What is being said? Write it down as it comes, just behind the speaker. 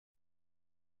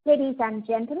Ladies and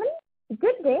gentlemen,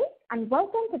 good day and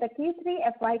welcome to the Q3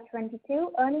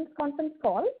 FY22 earnings conference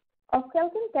call of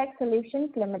Kellton Tech Solutions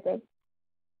Limited.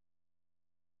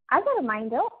 As a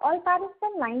reminder, all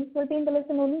participant lines will be in the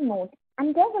listen-only mode,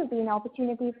 and there will be an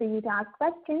opportunity for you to ask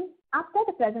questions after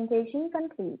the presentation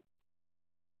concludes.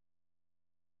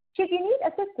 Should you need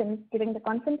assistance during the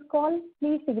conference call,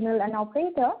 please signal an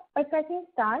operator by pressing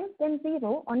star then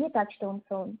 0 on your touchtone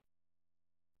phone.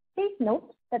 Please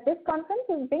note that this conference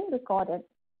is being recorded.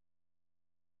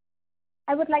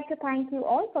 I would like to thank you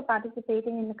all for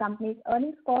participating in the company's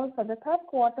earnings call for the third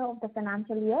quarter of the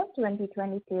financial year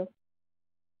 2022.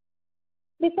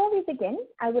 Before we begin,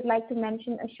 I would like to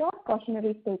mention a short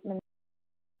cautionary statement.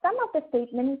 Some of the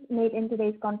statements made in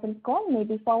today's conference call may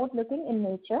be forward-looking in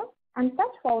nature, and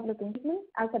such forward-looking statements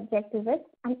are subject to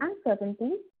risks and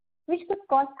uncertainties which could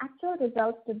cause actual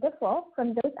results to differ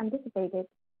from those anticipated.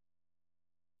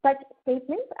 Such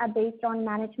statements are based on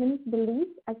management's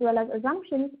beliefs as well as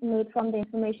assumptions made from the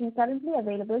information currently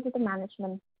available to the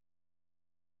management.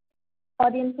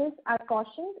 Audiences are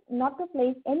cautioned not to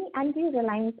place any undue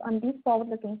reliance on these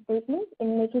forward-looking statements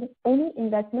in making any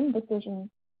investment decisions.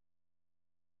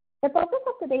 The purpose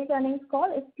of today's earnings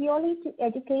call is purely to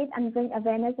educate and bring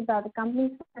awareness about the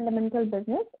company's fundamental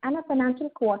business and a financial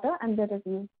quarter under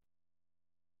review.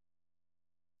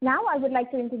 Now, I would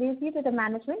like to introduce you to the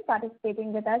management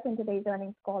participating with us in today's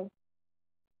earnings call.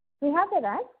 We have with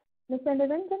us Mr.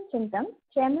 Niranjan Chintam,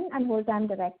 Chairman and Whole-Time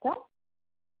Director,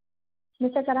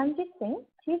 Mr. Karanjit Singh,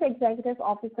 Chief Executive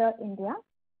Officer, India,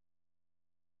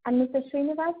 and Mr.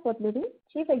 Srinivas Potluri,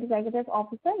 Chief Executive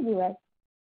Officer, US.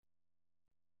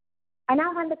 I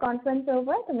now hand the conference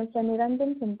over to Mr.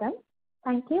 Niranjan Chintam.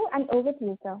 Thank you, and over to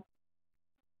you, sir.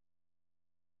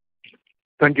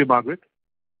 Thank you, Margaret.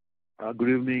 Good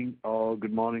evening or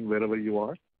good morning, wherever you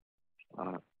are.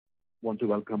 Want to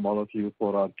welcome all of you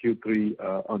for our Q3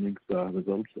 earnings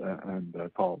results and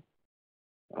call.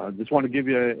 Just want to give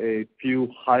you a few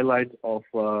highlights of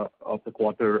the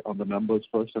quarter on the numbers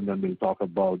first, and then we'll talk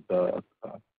about the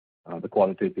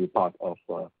qualitative part of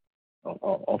our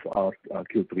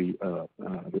Q3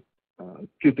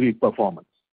 performance.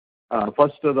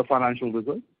 First, the financial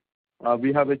results.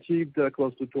 We have achieved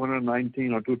close to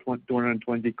 219 or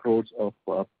 220 crores of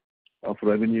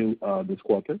revenue this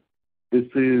quarter. This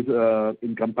is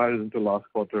in comparison to last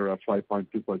quarter of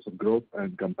 5.2% growth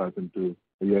and comparison to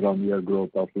a year-on-year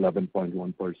growth of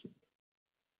 11.1%.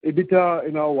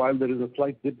 EBITDA, while there is a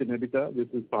slight dip in EBITDA, this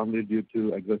is primarily due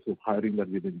to aggressive hiring that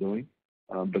we've been doing,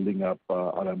 building up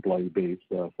our employee base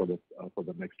for the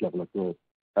next level of growth.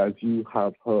 As you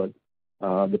have heard,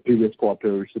 the previous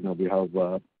quarters, we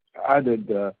have added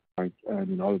clients, and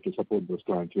in order to support those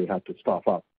clients, we had to staff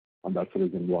up, and that's the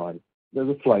reason why there's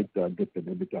a slight dip in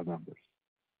EBITDA numbers.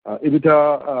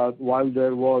 EBITDA, while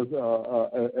there was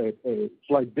a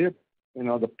slight dip,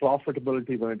 the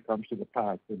profitability when it comes to the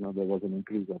PAT, there was an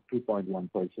increase of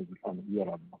 2.1% on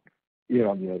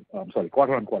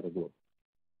quarter-on-quarter growth.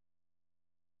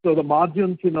 So the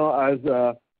margins, as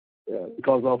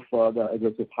because of the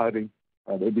aggressive hiring,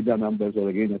 the EBITDA numbers are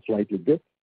again a slightly dip.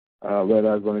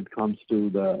 Whereas when it comes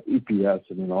to the EPS,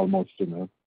 almost the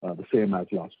same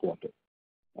as last quarter.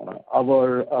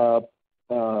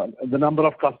 The number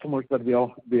of customers that we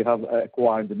have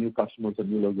acquired, the new customers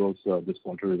and new logos this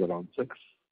quarter is around 6.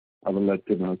 I will let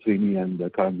Srini and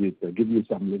Karanjit give you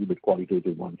some little bit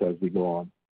qualitative ones as we go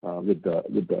on with the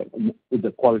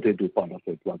qualitative part of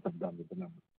it once I'm done with the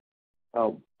numbers.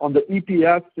 On the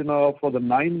EPS, for the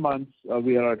 9 months,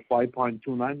 we are at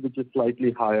 5.29, which is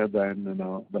slightly higher than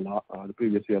the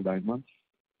previous year 9 months.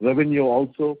 Revenue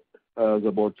also is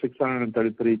about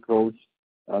 633 crores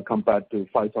compared to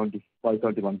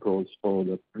 571 crores for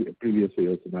the previous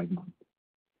year's 9 months.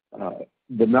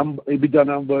 The EBITDA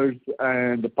numbers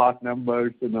and the PAT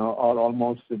numbers, are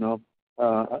almost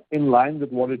in line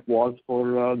with what it was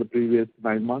for the previous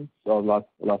 9 months or last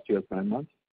year's 9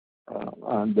 months.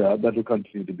 And that will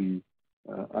continue to be,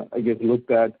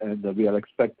 looked at, and we are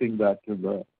expecting that to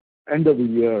the end of the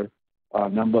year,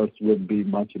 numbers will be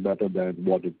much better than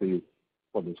what it is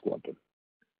for this quarter.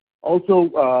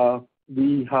 Also,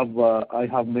 I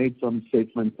have made some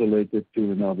statements related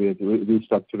to we are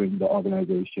restructuring the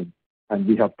organization, and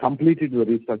we have completed the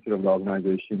restructure of the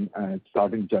organization, and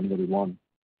starting January 1,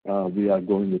 we are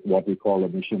going with what we call a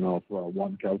mission of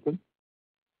One Kellton.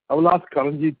 I will ask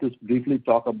Karanjit to briefly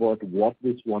talk about what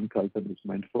this One Kellton is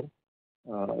meant for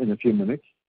in a few minutes.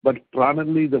 But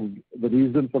primarily, the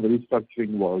reason for the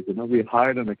restructuring was, we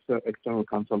hired an external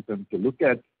consultant to look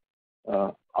at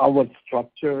our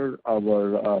structure,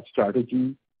 our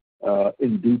strategy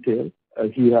in detail,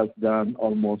 he has done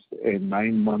almost a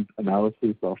 9-month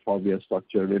analysis of how we are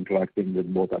structured, interacting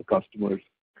with both our customers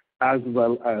as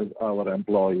well as our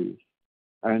employees,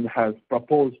 and has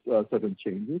proposed certain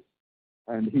changes.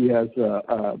 And he has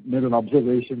made an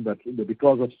observation that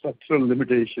because of structural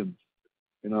limitations,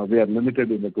 we are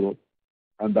limited in the growth.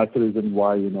 And that's the reason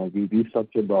why, we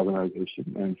restructured the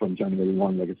organization. And from January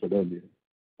 1, like I said earlier,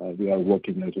 we are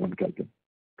working as one Kellton.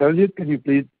 Karanjit, can you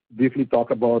please briefly talk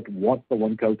about what the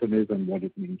one Kellton is and what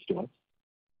it means to us?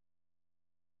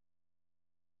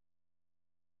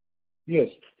 Yes,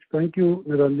 thank you,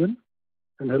 Niranjan,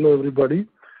 and hello, everybody.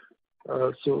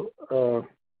 As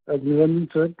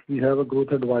Niranjan said, we have a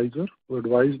growth advisor who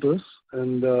advised us,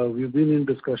 and we've been in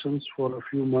discussions for a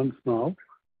few months now.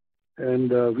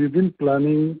 And we've been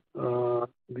planning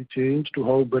the change to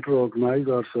how better organize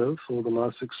ourselves over the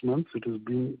last 6 months. It has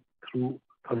been through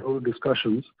thorough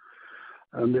discussions.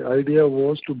 And the idea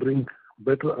was to bring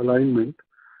better alignment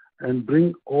and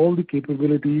bring all the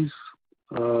capabilities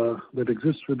that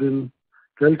exist within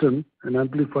Kellton and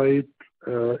amplify it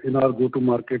in our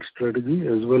go-to-market strategy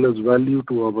as well as value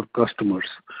to our customers.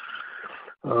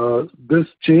 This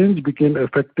change became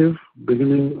effective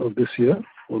beginning of this year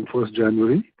on 1st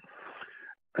January.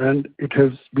 And it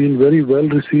has been very well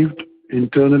received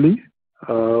internally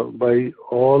by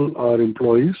all our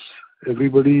employees.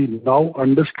 Everybody now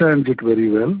understands it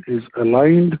very well, is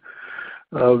aligned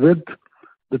with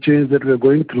the change that we are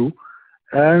going through.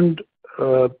 And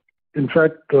in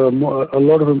fact, a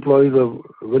lot of employees are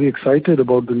very excited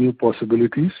about the new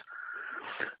possibilities.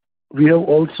 We have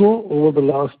also,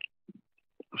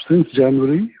 since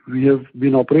January, we have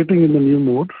been operating in the new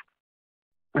mode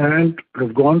and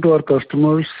have gone to our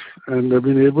customers and have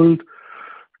been able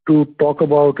to talk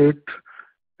about it.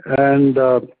 And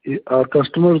our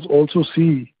customers also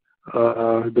see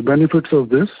the benefits of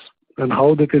this and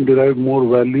how they can derive more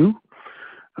value.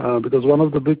 Because one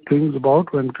of the big things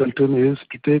about one Kellton is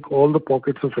to take all the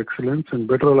pockets of excellence and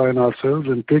better align ourselves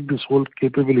and take this whole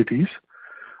capabilities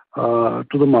to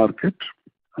the market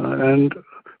and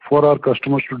for our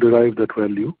customers to derive that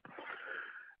value.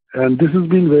 And this has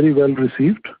been very well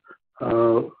received.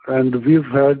 And we've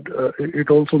had, it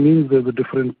also means there's a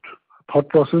different thought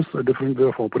process, a different way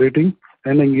of operating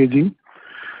and engaging,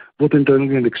 both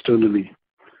internally and externally.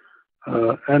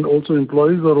 And also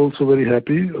employees are also very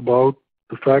happy about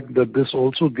the fact that this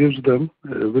also gives them,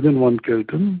 within one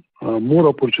Kellton, more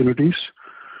opportunities,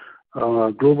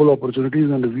 global opportunities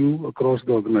and a view across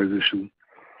the organization.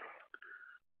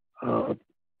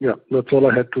 Yeah, that's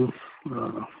all I had to.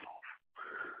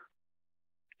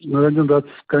 Niranjan,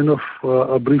 that's kind of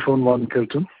a brief on one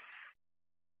Kellton.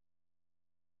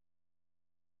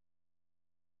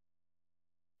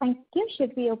 Thank you.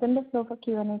 Should we open the floor for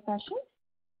Q&A session?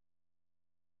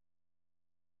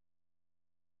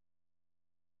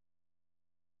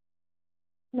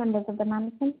 Members of the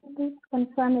management, please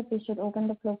confirm if we should open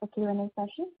the floor for Q&A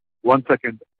session. 1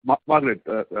 second. Margaret,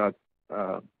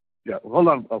 yeah, hold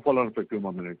on for a few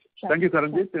more minutes. Sure. Thank you,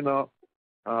 Karanjit.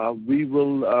 We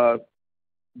will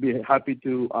be happy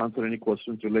to answer any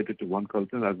questions related to one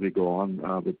Kellton as we go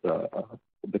on with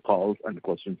the calls and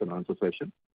questions and answer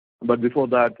session. But before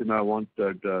that, I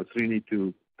wanted Srini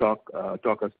to talk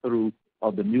us through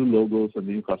of the new logos and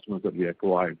new customers that we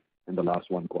acquired in the last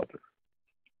 1 quarter.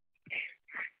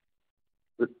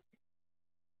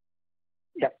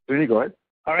 Yeah. Srini, go ahead.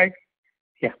 All right.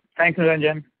 Yeah. Thanks,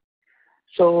 Niranjan.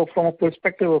 So from a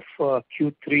perspective of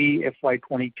Q3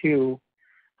 FY22,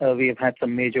 we have had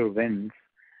some major wins,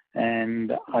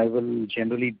 and I will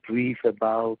generally brief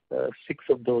about 6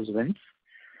 of those wins.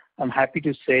 I'm happy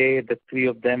to say that 3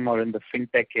 of them are in the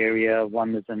fintech area.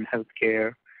 1 is in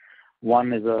healthcare.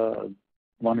 One is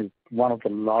one of the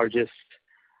largest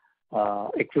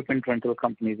equipment rental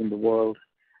companies in the world,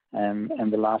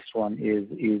 and the last one is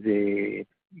a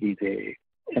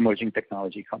emerging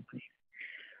technology company.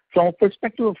 From a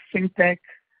perspective of fintech,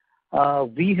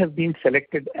 we have been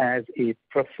selected as a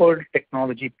preferred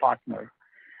technology partner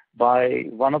by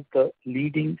one of the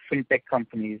leading fintech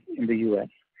companies in the US.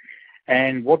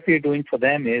 And what we are doing for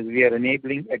them is we are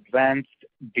enabling advanced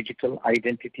digital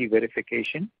identity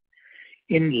verification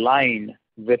in line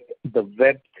with the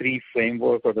Web3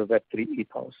 framework or the Web3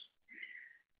 ethos.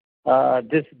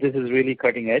 This is really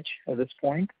cutting edge at this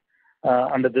point.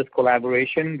 Under this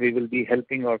collaboration, we will be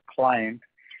helping our client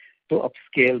to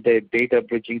upscale their data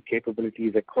bridging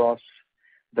capabilities across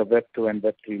the Web2 and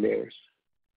Web3 layers.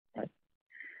 Right?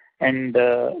 And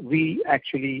we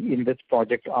actually, in this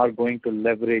project, are going to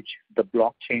leverage the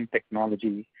blockchain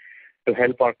technology to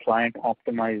help our client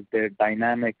optimize their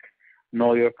dynamic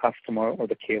know your customer or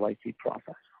the KYC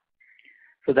process.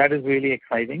 So that is really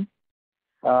exciting.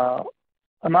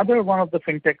 Another one of the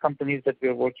fintech companies that we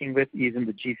are working with is in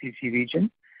the GCC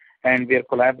region, and we are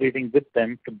collaborating with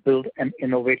them to build an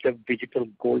innovative digital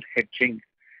gold hedging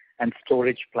and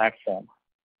storage platform,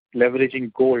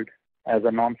 leveraging gold as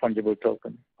a non-fungible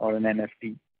token or an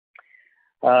NFT.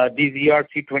 These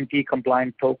ERC-20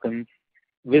 compliant tokens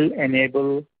will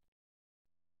enable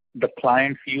the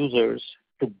client's users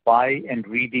to buy and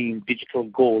redeem digital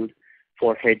gold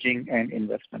for hedging and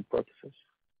investment purposes.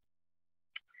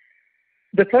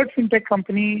 The third fintech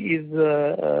company is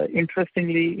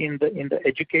interestingly in the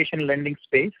education lending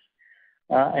space,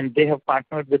 and they have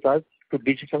partnered with us to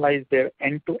digitalize their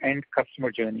end-to-end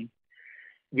customer journey.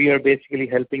 We are basically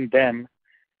helping them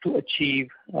to achieve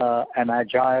an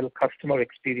agile customer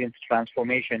experience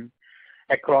transformation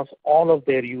across all of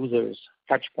their users'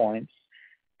 touch points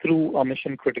through a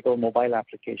mission-critical mobile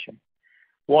application.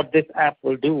 What this app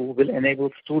will do will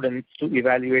enable students to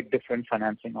evaluate different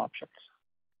financing options.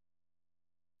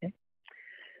 Okay.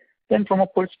 Then from a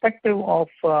perspective of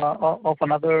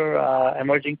another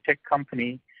emerging tech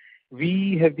company,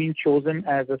 we have been chosen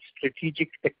as a strategic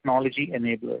technology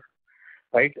enabler,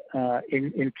 right,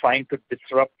 in trying to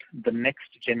disrupt the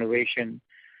next generation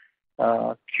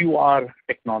QR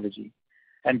technology.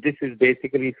 And this is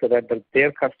basically so that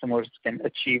their customers can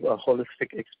achieve a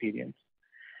holistic experience.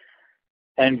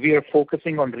 And we are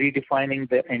focusing on redefining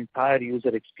the entire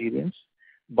user experience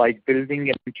by building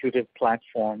an intuitive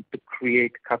platform to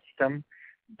create custom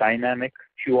dynamic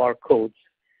QR codes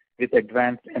with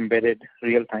advanced embedded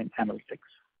real-time analytics.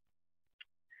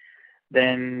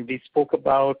 Then we spoke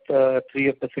about three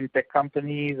of the fintech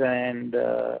companies and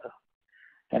the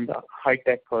high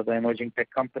tech or the emerging tech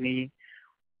company.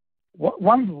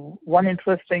 One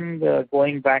interesting,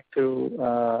 going back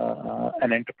to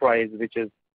an enterprise, which is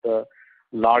the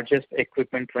largest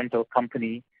equipment rental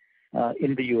company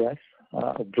in the U.S.,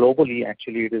 globally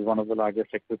actually it is one of the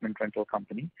largest equipment rental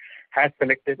company, has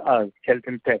selected us,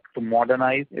 Kellton Tech, to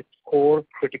modernize its core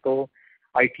critical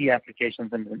IT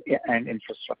applications and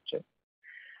infrastructure.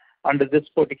 Under this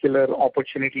particular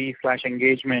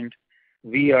opportunity/engagement,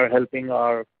 we are helping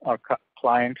our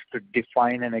clients to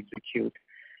define and execute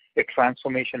a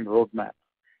transformation roadmap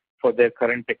for their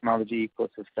current technology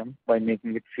ecosystem by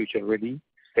making it future-ready,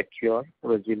 secure,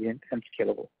 resilient, and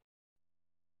scalable.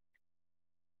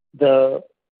 The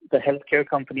healthcare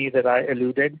company that I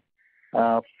alluded,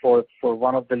 for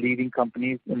one of the leading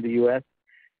companies in the U.S.,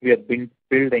 we have been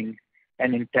building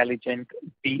an intelligent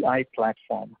BI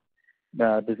platform,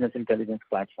 the business intelligence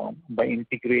platform, by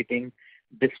integrating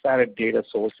disparate data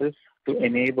sources to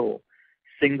enable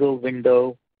single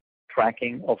window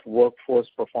tracking of workforce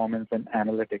performance and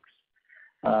analytics,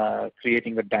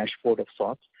 creating a dashboard of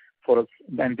sorts for us.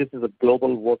 And this is a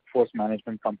global workforce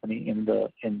management company in the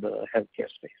healthcare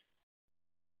space.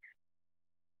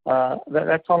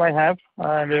 That's all I have.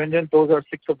 Niranjan, those are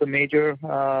 6 of the major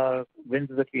wins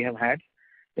that we have had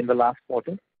in the last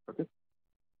quarter. Okay.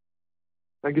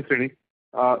 Thank you, Srini.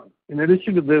 In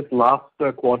addition to this, last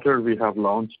quarter we have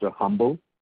launched Humble,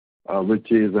 which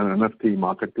is an NFT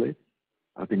marketplace.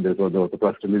 I think there was a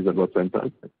press release that was sent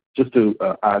out. Just to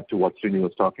add to what Srini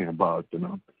was talking about,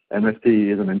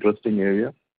 NFT is an interesting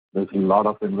area. There's a lot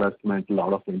of investment, a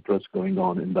lot of interest going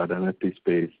on in that NFT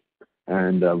space.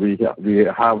 And we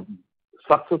have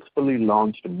successfully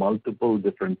launched multiple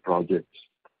different projects,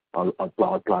 our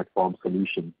cloud platform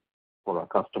solutions for our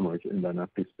customers in the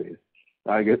NFT space.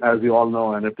 As you all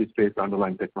know, NFT space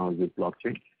underlying technology is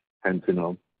blockchain. Hence,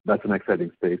 that's an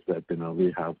exciting space that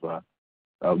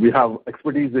we have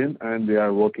expertise in, and we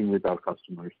are working with our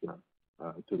customers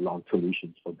to launch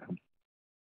solutions for them.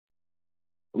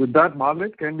 With that,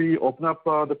 Margaret, can we open up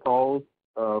the call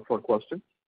for questions?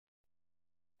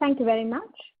 Thank you very much.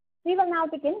 We will now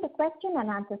begin the question and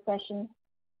answer session.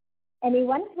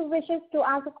 Anyone who wishes to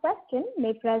ask a question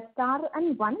may press star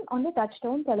and 1 on the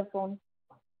touchtone telephone.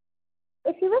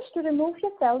 If you wish to remove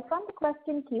yourself from the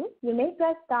question queue, you may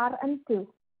press star and 2.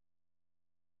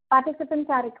 Participants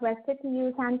are requested to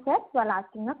use handsets while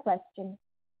asking a question.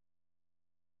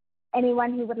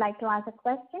 Anyone who would like to ask a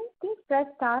question, please press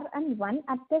star and 1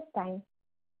 at this time.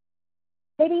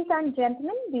 Ladies and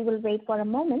gentlemen, we will wait for a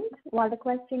moment while the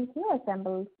question queue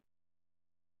assembles.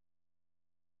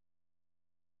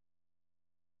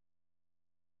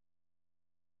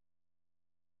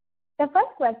 The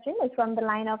first question is from the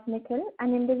line of Nikhil,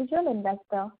 an individual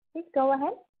investor. Please go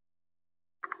ahead.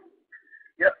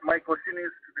 Yeah, my question is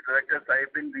to the directors. I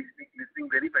have been listening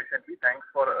very patiently. Thanks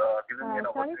for giving me an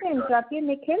opportunity. Sorry to interrupt you,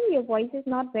 Nikhil. Your voice is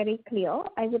not very clear.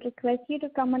 I would request you to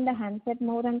come on the handset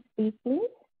mode and speak, please.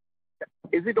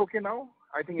 Is it okay now?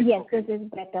 I think it's yes, okay. this is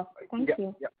better. Thank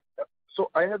you. Yeah. So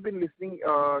I have been listening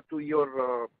to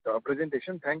your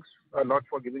presentation. Thanks a lot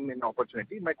for giving me an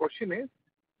opportunity. My question is,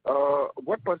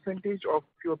 what percentage of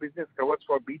your business covers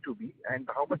for B2B and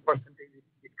how much percentage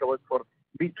it covers for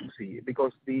B2C?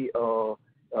 Because the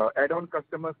add-on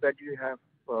customers that you have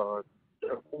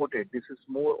quoted, this is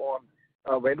more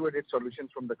on value-added solutions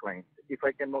from the client. If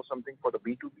I can know something for the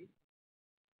B2B.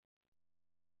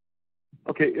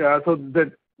 Okay, so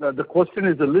the question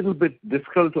is a little bit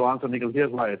difficult to answer, Nikhil.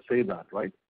 Here's why I say that,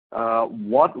 right?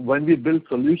 When we build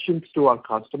solutions to our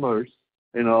customers,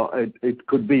 it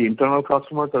could be internal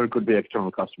customers or it could be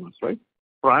external customers, right?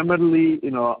 Primarily,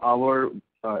 our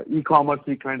e-commerce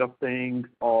kind of thing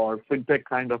or fintech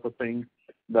kind of a thing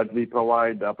that we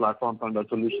provide platforms and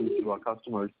solutions to our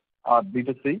customers are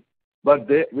B2C. But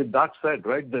with that said,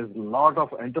 right, there's a lot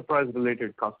of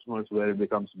enterprise-related customers where it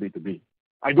becomes B2B.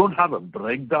 I don't have a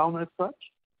breakdown as such,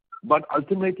 but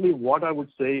ultimately what I would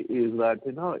say is that,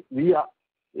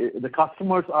 the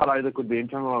customers are either could be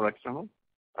internal or external.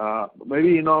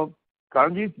 Maybe,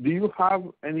 Karanjit, do you have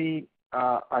any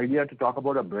idea to talk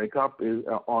about a breakup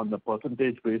on the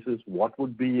percentage basis? What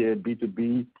would be a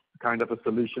B2B kind of a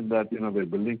solution that, we're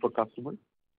building for customers?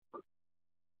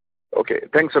 Okay,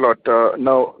 thanks a lot.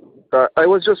 Now, I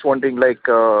was just wondering,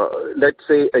 let's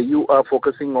say you are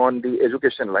focusing on the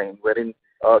education line, wherein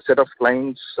a set of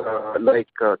clients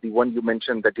the one you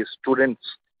mentioned, that is students,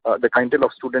 the kind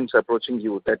of students approaching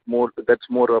you, that's more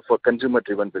of a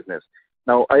consumer-driven business.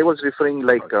 Now, I was referring,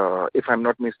 if I'm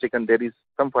not mistaken, there is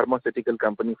some pharmaceutical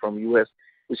company from US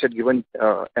which had given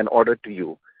an order to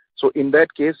you. So in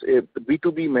that case,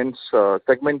 B2B means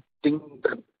segmenting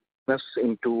the business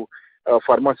into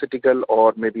pharmaceutical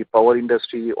or maybe power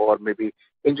industry or maybe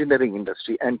engineering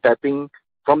industry and tapping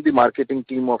from the marketing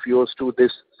team of yours to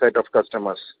this set of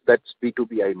customers. That's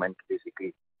B2B I meant,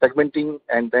 basically. Segmenting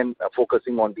and then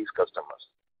focusing on these customers.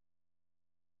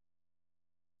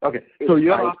 Okay, so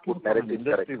you're asking from an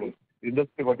industry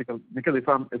vertical. Nikhil,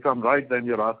 if I'm right, then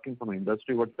you're asking from an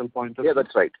industry vertical point of view. Yeah,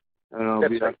 that's right.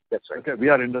 That's right. Okay, we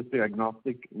are industry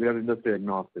agnostic,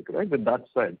 right? With that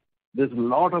said, there's a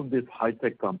lot of these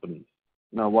high-tech companies.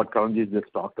 Now, what Karanjit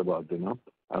just talked about, the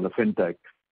fintech,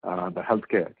 the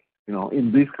healthcare,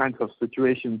 in these kinds of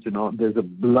situations, there's a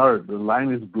blur. The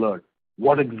line is blurred.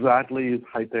 What exactly is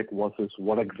high-tech versus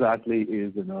what exactly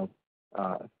is,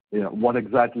 what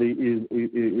exactly is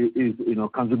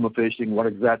consumer-facing, what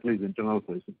exactly is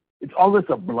internal-facing. It's always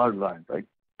a blurred line, right?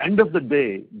 End of the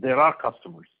day, there are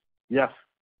customers. Yes,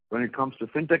 when it comes to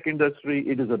fintech industry,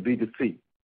 it is a B2C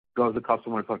because the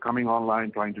customers are coming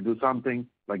online trying to do something.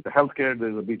 Like the healthcare,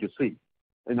 there's a B2C.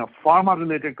 In a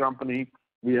pharma-related company,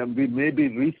 we may be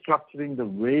restructuring the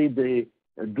way they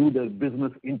do their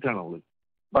business internally,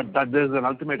 but that there's an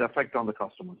ultimate effect on the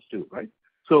customers too, right?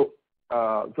 So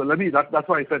that's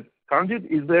why I said, Karanjit,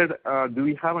 do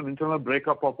we have an internal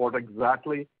breakup of what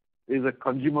exactly is a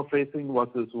consumer-facing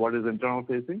versus what is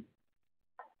internal-facing?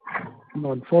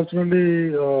 No,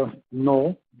 unfortunately,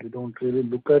 no. We don't really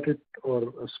look at it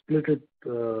or split it.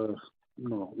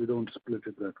 No, we don't split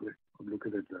it that way or look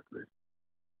at it that way.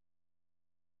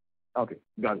 Okay,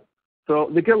 got it. So,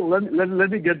 Nikhil, let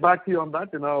me get back to you on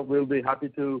that. We'll be happy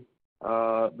to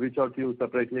reach out to you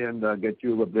separately and get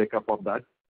you a breakup of that.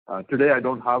 Today, we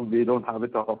don't have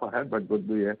it off of our head, but would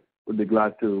be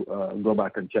glad to go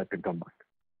back and check and come back.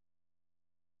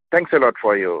 Thanks a lot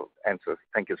for your answers.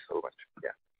 Thank you so much. Yeah.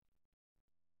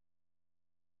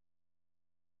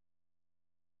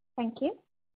 Thank you.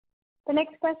 The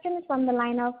next question is from the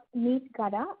line of Meet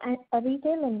Gada, a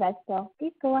retail investor.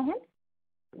 Please go ahead.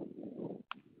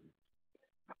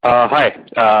 Hi.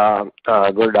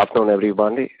 Good afternoon,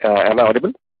 everybody. Am I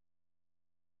audible?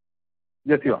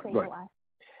 Yes, you are. Go ahead.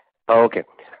 Okay.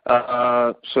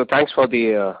 So thanks for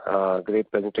the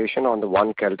great presentation on the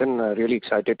One Kellton. Really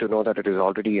excited to know that it is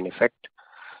already in effect.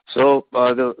 So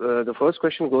the first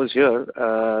question goes here.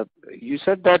 You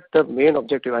said that the main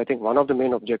objective, I think one of the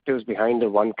main objectives behind the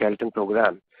One Kellton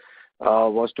program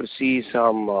was to see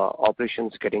some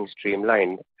operations getting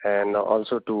streamlined and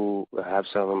also to have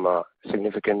some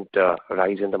significant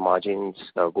rise in the margins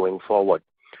going forward.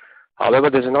 However,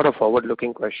 this is not a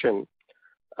forward-looking question.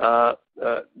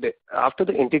 After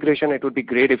the integration, it would be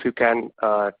great if you can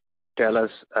tell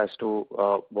us as to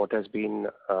what has been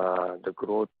the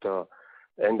growth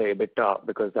in the EBITDA,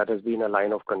 because that has been a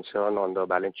line of concern on the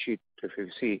balance sheet. If you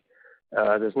see,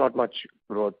 there's not much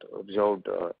growth observed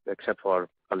except for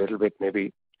a little bit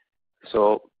maybe.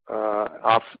 So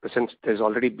since there's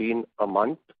already been a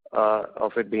month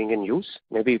of it being in use,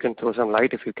 maybe you can throw some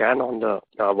light if you can on the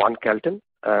One Kellton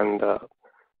and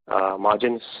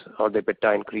margins or the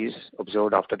EBITDA increase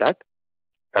observed after that.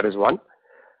 That is one.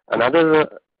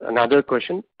 Another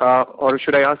question, or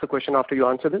should I ask the question after you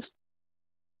answer this?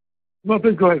 No,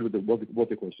 please go ahead with both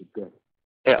the questions. Go ahead.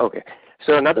 Yeah, okay.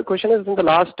 So another question is, in the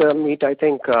last meet, I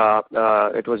think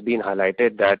it was being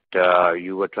highlighted that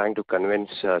you were trying to convince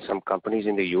some companies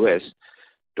in the US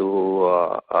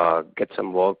to get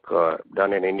some work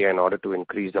done in India in order to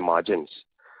increase the margins.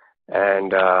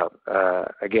 And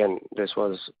again, this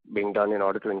was being done in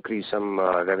order to increase some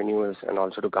revenues and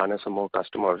also to garner some more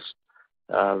customers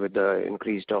with the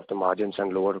increase of the margins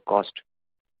and lower cost.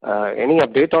 Any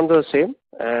update on the same?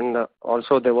 And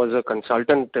also there was a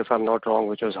consultant, if I'm not wrong,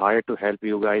 which was hired to help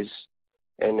you guys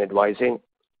in advising.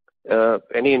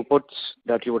 Any inputs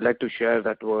that you would like to share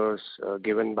that was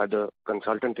given by the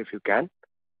consultant, if you can?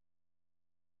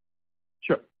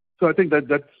 Sure. So I think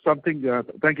that's something.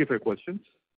 Thank you for your questions.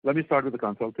 Let me start with the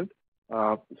consultant.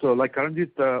 So like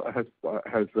Karanjit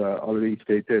has already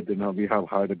stated, we have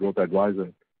hired a growth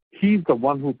advisor. He's the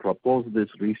one who proposed this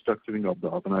restructuring of the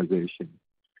organization.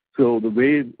 So the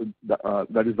way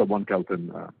that is the one Kellton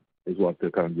is what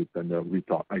Karanjit and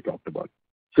I talked about.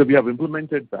 So we have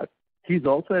implemented that. He's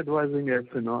also advising us,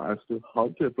 as to how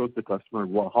to approach the customer,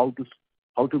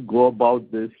 how to go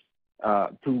about this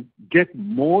to get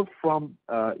more from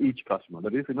each customer.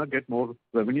 That is, get more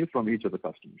revenue from each of the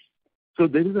customers. So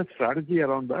there is a strategy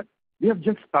around that. We have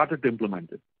just started to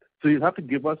implement it. So you have to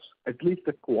give us at least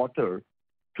a quarter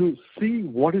to see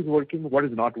what is working, what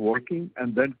is not working,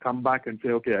 and then come back and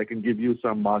say, okay, I can give you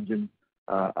some margin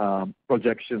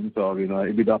projections or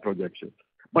EBITDA projections.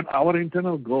 But our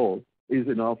internal goal is,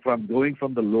 from going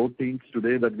from the low teens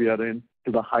today that we are in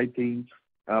to the high teens,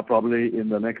 probably in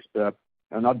the next,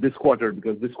 not this quarter,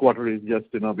 because this quarter is just,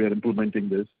 we are implementing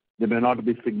this. There may not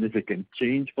be significant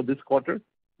change for this quarter,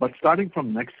 but starting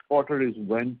from next quarter is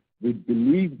when we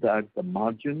believe that the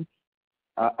margins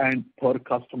and per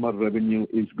customer revenue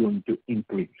is going to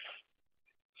increase.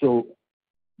 So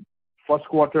first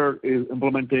quarter is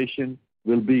implementation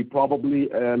will be probably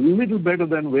a little better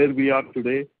than where we are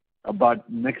today, but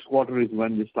next quarter is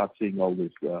when we start seeing all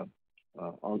this,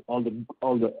 all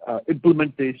the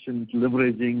implementations,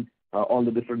 leveraging all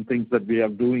the different things that we are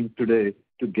doing today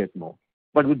to get more.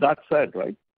 But with that said,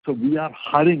 right, so we are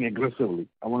hiring aggressively.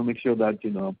 I want to make sure that,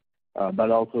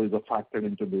 that also is a factor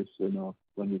into this,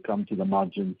 when we come to the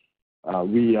margins.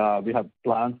 We have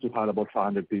plans to hire about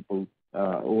 500 people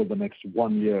over the next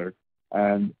 1 year.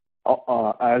 And as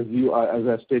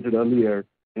I stated earlier,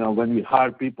 when we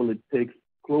hire people, it takes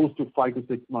close to 5 to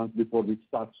 6 months before we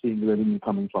start seeing revenue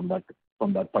coming from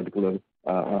that particular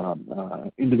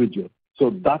individual.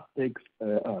 So that takes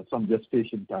some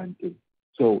gestation time too.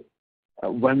 So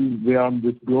when we are on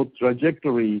this growth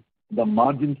trajectory, the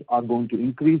margins are going to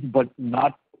increase, but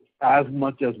not as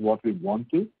much as what we want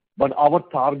to. But our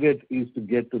target is to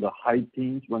get to the high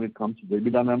teens when it comes to the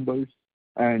EBITDA numbers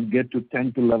and get to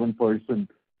 10 to 11%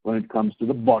 when it comes to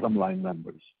the bottom line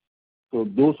numbers. So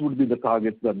those would be the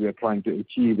targets that we are trying to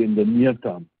achieve in the near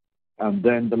term. And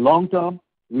then the long term,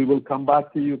 we will come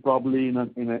back to you probably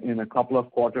in a couple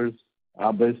of quarters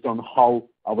based on how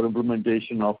our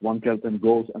implementation of One Kellton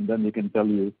goes, and then we can tell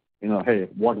you, hey,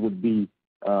 what would be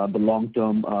the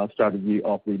long-term strategy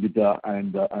of the EBITDA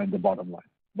and the bottom line.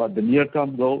 But the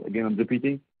near-term goal, again, I'm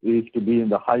repeating, is to be in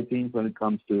the high teens when it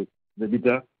comes to the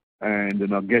EBITDA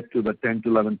and get to the 10 to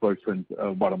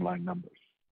 11% bottom line numbers.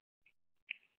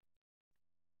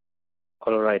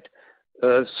 All right.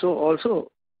 So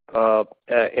also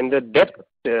in the debt,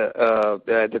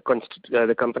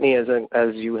 the company,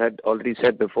 as you had already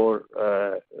said before,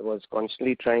 was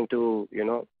constantly trying to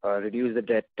reduce the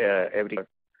debt every year.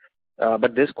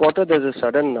 But this quarter, there's a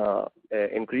sudden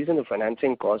increase in the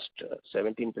financing cost,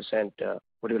 17%.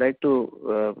 Would you like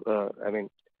to,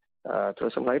 throw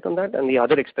some light on that? And the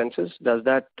other expenses, does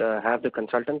that have the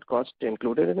consultant cost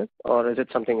included in it, or is it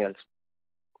something else?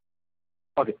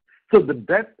 Okay. So the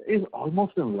debt is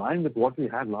almost in line with what we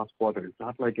had last quarter. It's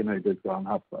not like it has gone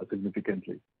up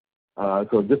significantly.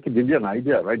 So just to give you an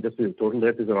idea, right, just the total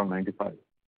debt is around 95.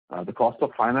 The cost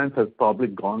of finance has probably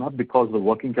gone up because the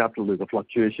working capital is a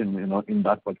fluctuation, in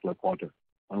that particular quarter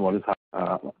on what is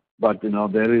happening. But,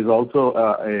 there is also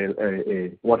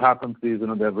what happens is,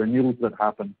 there are renewals that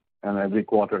happen every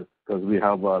quarter because we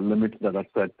have limits that are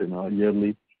set,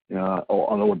 yearly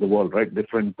all over the world, right?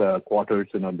 Different quarters,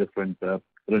 different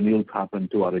renewals happen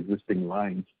to our existing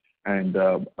lines. And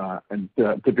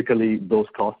typically those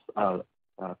costs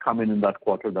come in that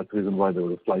quarter. That's the reason why there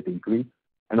was a slight increase.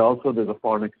 And also there's a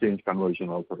foreign exchange conversion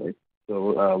also, right?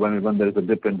 So when there's a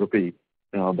dip in rupee,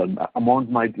 the amount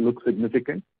might look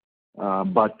significant,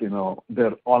 but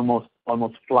they're almost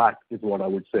flat is what I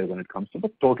would say when it comes to the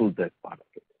total debt part of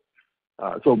it.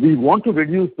 So we want to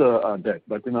reduce the debt,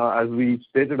 but as we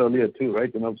stated earlier too,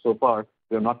 right? So far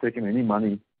we have not taken any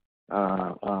money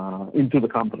into the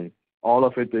company. All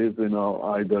of it is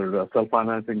either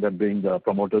self-financing, that being the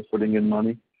promoters putting in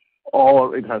money,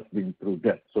 or it has been through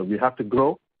debt. So we have to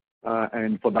grow,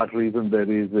 and for that reason there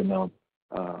is a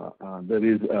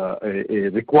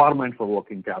requirement for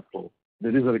working capital.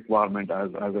 There is a requirement,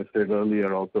 as I said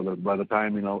earlier, also that by the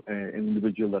time an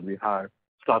individual that we hire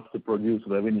starts to produce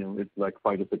revenue, it's like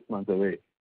 5 to 6 months away.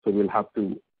 So we'll have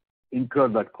to incur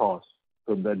that cost.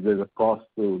 So that there's a cost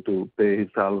to pay his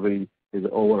salary, his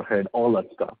overhead, all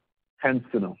that stuff. Hence,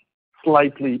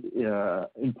 slightly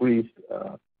increased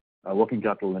working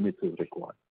capital limits is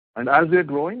required. And as we are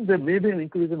growing, there may be an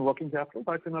increase in working capital,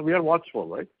 but we are watchful,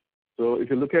 right? So if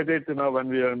you look at it, when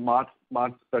we are in March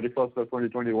 31st of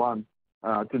 2021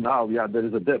 to now, there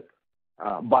is a dip,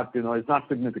 but it's not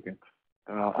significant.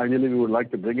 Ideally, we would like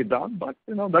to bring it down, but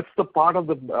that's the part of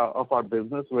our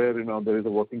business where there is a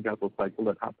working capital cycle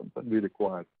that happens, and we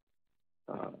require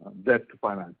debt to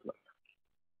finance that.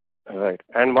 All right.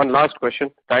 And one last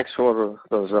question. Thanks for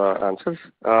those answers.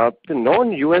 The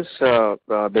non-US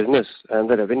business and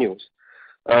the revenues.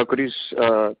 Could you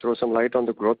throw some light on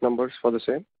the growth numbers for the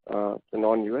same, the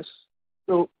non-US?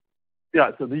 So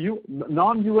the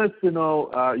non-US,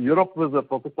 Europe was a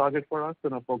focus target for us,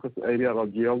 focus area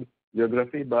of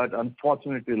geography, but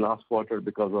unfortunately last quarter,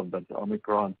 because of that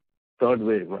Omicron third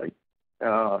wave, right,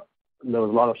 there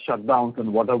was a lot of shutdowns,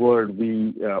 and whatever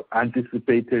we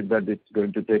anticipated that it's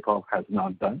going to take off has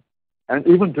not done. And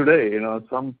even today,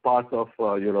 some parts of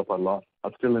Europe are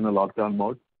still in a lockdown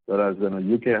mode, whereas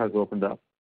UK has opened up.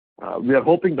 We are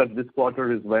hoping that this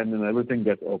quarter is when everything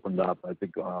gets opened up. I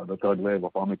think the third wave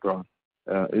of Omicron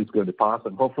is going to pass,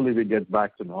 and hopefully we get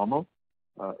back to normal.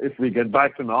 If we get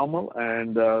back to normal,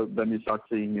 and then we start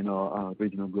seeing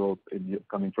regional growth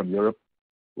coming from Europe,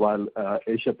 while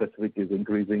Asia Pacific is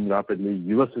increasing rapidly,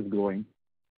 US is growing.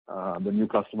 The new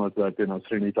customers that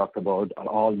Srini talked about are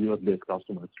all US-based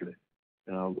customers today.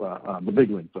 The big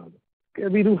wins. Okay,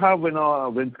 we do have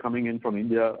wins coming in from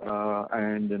India,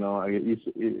 and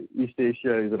East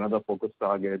Asia is another focus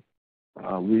target.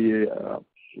 We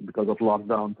because of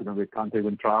lockdowns, we can't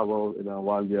even travel.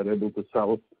 While we are able to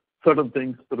sell certain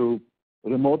things through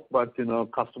remote, but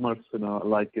customers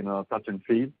like touch and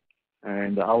feel,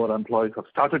 and our employees have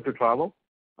started to travel,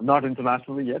 not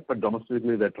internationally yet, but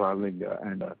domestically they're traveling,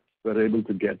 and we're able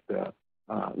to get a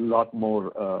lot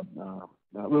more.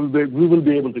 We will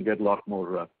be able to get a lot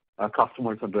more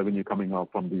customers and revenue coming out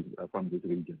from these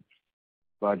regions.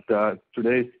 But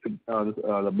today,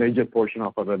 the major portion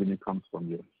of our revenue comes from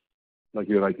US, like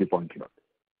you rightly pointed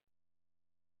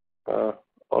out.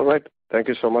 All right. Thank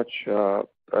you so much.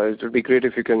 It would be great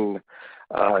if you can,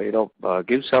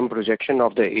 give some projection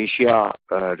of the Asia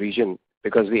region,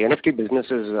 because the NFT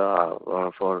businesses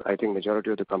for, I think,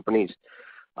 majority of the companies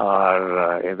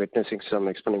are witnessing some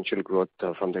exponential growth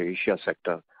from the Asia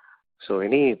sector. So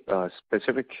any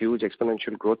specific huge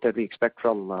exponential growth that we expect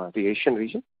from the Asian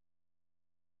region?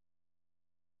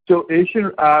 So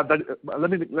Asian, let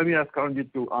me ask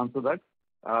Karanjit to answer that.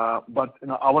 But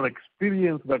our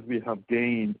experience that we have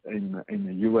gained in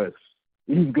the US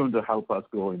is going to help us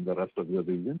grow in the rest of the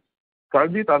region.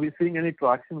 Karanjit, are we seeing any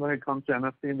traction when it comes to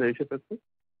NFT in the Asia Pacific?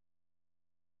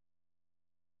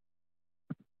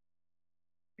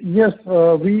 Yes,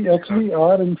 we actually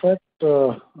are. In fact,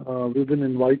 we've been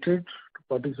invited to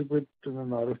participate in an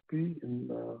RFP, in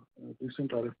a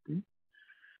recent RFP.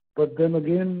 But then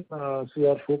again, see,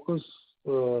 our focus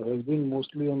has been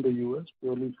mostly on the US,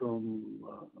 purely from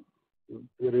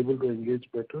we are able to engage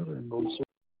better, and also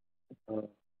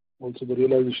the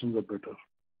realizations are better.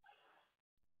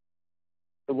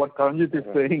 So what Karanjit is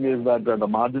saying is that the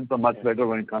margins are much better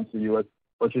when it comes to US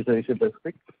versus Asia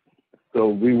Pacific. So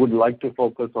we would like to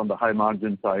focus on the high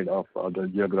margin side of the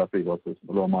geography versus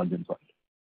the low margin side.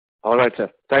 All right, sir.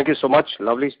 Thank you so much.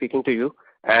 Lovely speaking to you.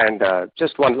 And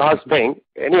just one last thing.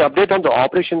 Any update on the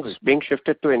operations being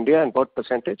shifted to India, and what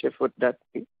percentage, if would that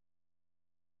be?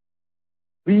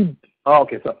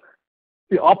 Okay, sir.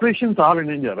 The operations are in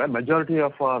India, right? Majority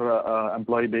of our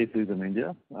employee base is in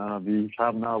India. We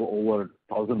have now over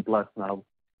 1,000 plus now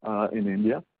in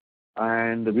India.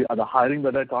 And the hiring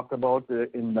that I talked about,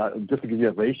 just to give you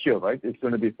a ratio, right, it's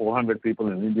going to be 400 people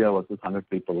in India versus 100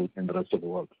 people in the rest of the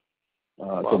world.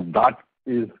 Wow. So that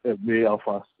is a way of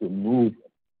us to move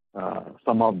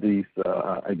some of these,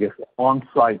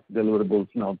 on-site deliverables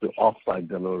now to off-site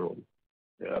deliverables.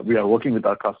 We are working with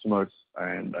our customers,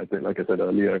 and I think, like I said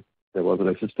earlier, there was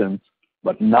resistance,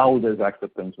 but now there's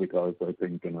acceptance because I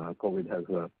think COVID has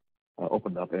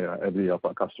opened up every of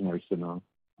our customers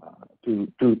to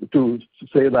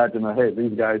say that, hey,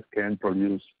 these guys can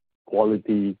produce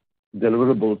quality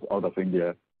deliverables out of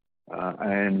India.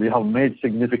 And we have made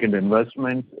significant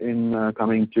investments in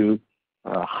coming to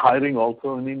hiring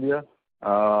also in India,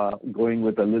 going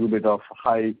with a little bit of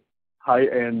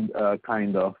high-end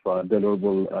kind of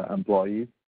deliverable employees.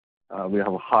 We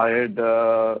have hired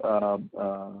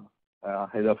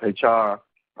head of HR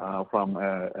from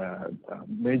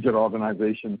major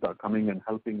organizations are coming and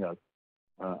helping us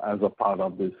as a part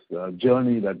of this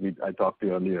journey that I talked to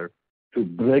you earlier, to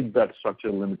break that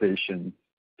structural limitation,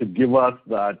 to give us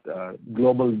that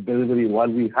global delivery.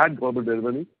 While we had global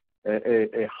delivery,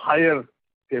 a higher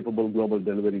capable global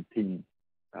delivery team.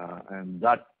 And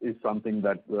that is something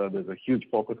that there's a huge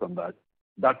focus on that.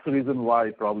 That's the reason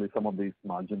why probably some of these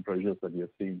margin pressures that you're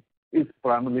seeing is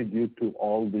primarily due to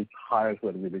all these hires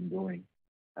that we've been doing.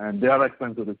 And they are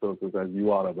expensive resources, as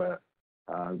you are aware,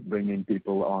 bringing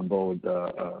people on board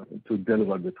to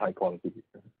deliver this high quality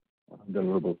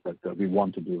deliverables that we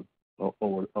want to do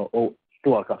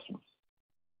to our customers.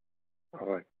 All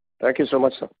right. Thank you so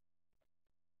much, sir.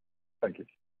 Thank you.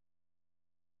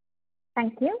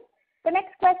 Thank you. The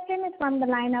next question is from the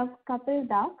line of Kapil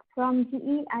Das from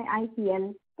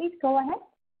GEIIPL. Please go ahead.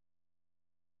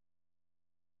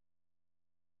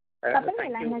 Thank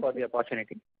you for the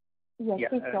opportunity. Yes,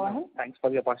 please go ahead. Thanks for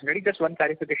the opportunity. Just one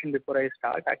clarification before I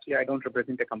start. Actually, I don't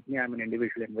represent a company. I'm an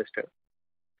individual investor.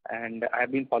 And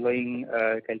I've been following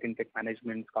Kellton Tech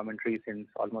management's commentary since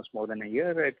almost more than a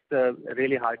year. It's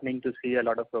really heartening to see a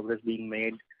lot of progress being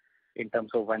made in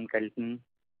terms of One Kellton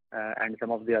and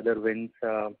some of the other wins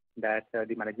that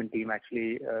the management team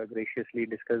actually graciously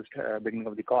discussed beginning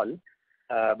of the call.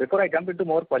 Before I jump into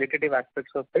more qualitative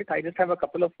aspects of it, I just have a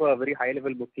couple of very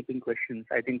high-level bookkeeping questions.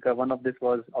 I think one of this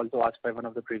was also asked by one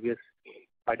of the previous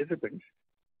participants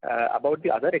about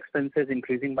the other expenses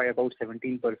increasing by about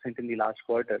 17% in the last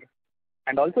quarter.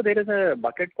 And also there is a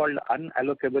bucket called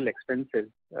unallocable expenses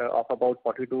of about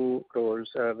 42 crores,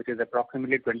 which is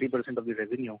approximately 20% of the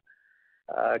revenue.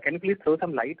 Can you please throw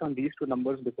some light on these two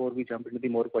numbers before we jump into the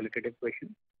more qualitative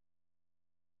questions?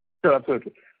 Sure,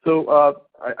 absolutely. So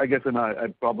I guess I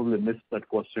probably missed that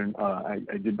question.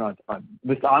 I did not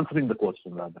missed answering the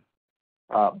question rather.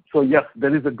 So yes,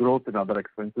 there is a growth in other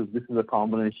expenses. This is a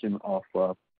combination of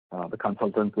the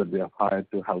consultants that we have hired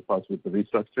to help us with the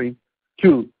restructuring.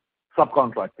 Two,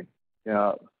 subcontracting.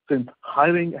 Since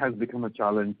hiring has become a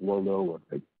challenge world over,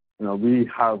 right? We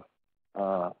have,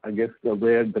 I guess,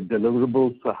 where the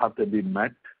deliverables have to be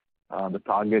met, the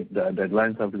target the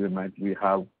deadlines have to be met. We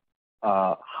have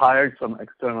hired some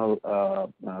external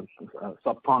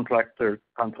subcontractor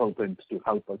consultants to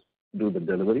help us do the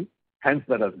delivery. Hence,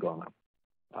 that has gone up.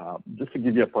 Just to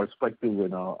give you a perspective,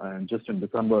 and just in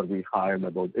December, we hired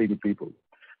about 80 people.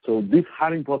 So this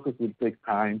hiring process will take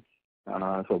time.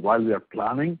 So while we are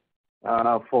planning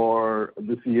for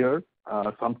this year,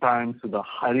 sometimes the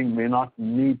hiring may not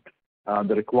meet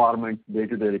the requirements,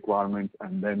 day-to-day requirements,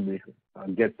 and then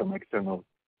we get some external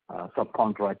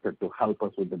subcontractor to help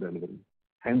us with the delivery.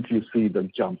 Hence, you see the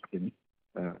jump in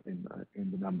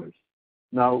the numbers.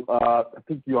 Now, I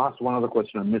think you asked one other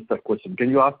question. I missed that question. Can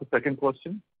you ask the second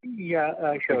question? Yeah,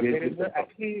 sure. There is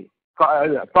actually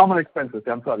common expenses.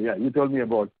 I'm sorry. Yeah, you told me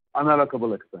about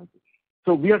unallocable expenses.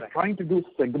 So we are trying to do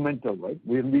segmental, right?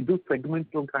 When we do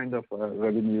segmental kind of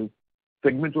revenues,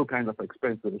 segmental kind of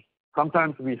expenses,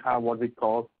 sometimes we have what we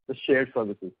call the shared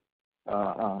services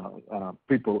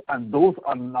people, and those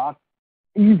are not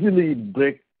easily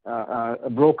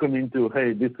broken into,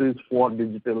 hey, this is for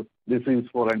digital, this is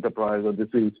for enterprise, or this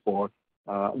is for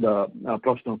the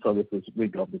professional services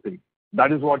wing of the thing.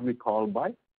 That is what we call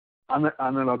by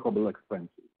unallocable expenses.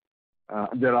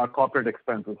 There are corporate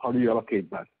expenses. How do you allocate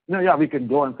that? Yeah, we can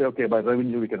go and say, okay, by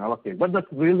revenue we can allocate, but that's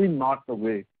really not the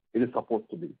way it is supposed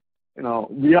to be.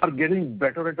 We are getting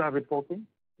better at our reporting,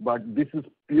 but this is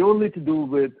purely to do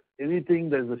with anything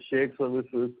that is a shared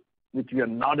services which we are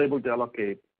not able to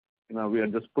allocate. We are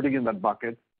just putting in that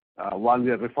bucket while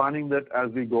we are refining that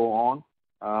as we go on,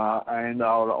 and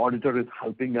our auditor is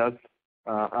helping us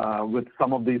with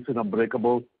some of these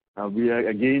breakables. We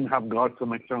again have got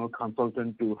some external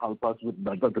consultant to help us with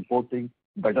better reporting,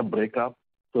 better breakup.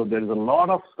 So there is a lot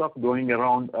of stuff going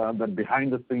around that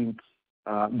behind the scenes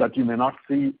that you may not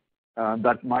see,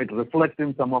 that might reflect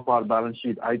in some of our balance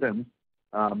sheet items,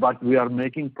 but we are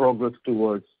making progress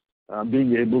towards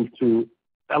being able to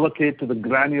allocate to the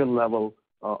granular level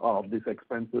of these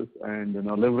expenses and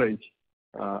leverage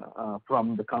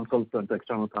from the consultants,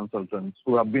 external consultants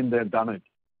who have been there, done it,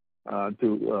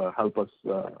 to help us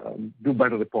do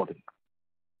better reporting.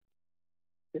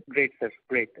 Great, sir.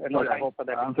 Great. I hope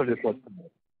that answered your question.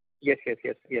 Yes.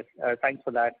 Thanks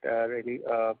for that. Really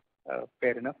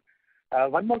fair enough.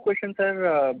 One more question,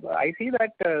 sir. I see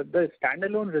that the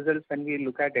standalone results, when we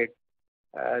look at it,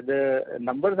 the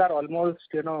numbers are almost,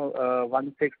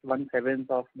 1/6, 1/7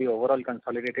 of the overall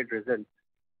consolidated results.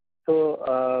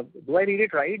 So, do I read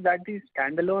it right that the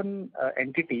standalone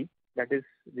entity, that is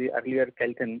the earlier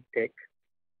Kellton Tech,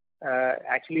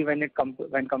 actually when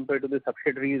compared to the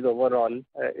subsidiaries overall,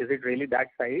 is it really that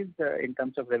size in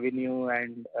terms of revenue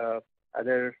and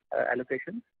other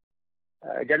allocations?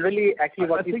 Generally, actually,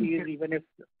 what we see is even if,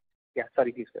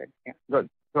 sorry, please go ahead. Yeah. Good.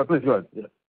 Please go ahead. Yeah.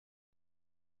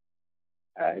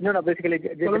 No, basically.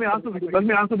 So let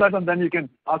me answer that, and then you can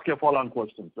ask your follow-on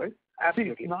questions, right?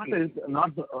 Absolutely. See,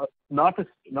 not the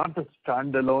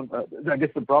standalone. I guess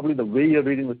probably the way you're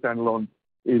reading the standalone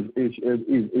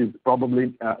is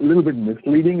probably a little bit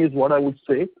misleading, is what I would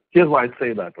say. Here's why I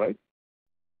say that, right?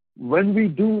 When we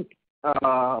do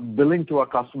billing to our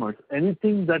customers,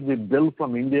 anything that we bill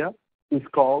from India is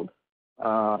called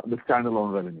the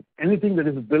standalone revenue. Anything that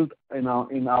is built in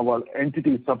our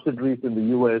entity subsidiaries in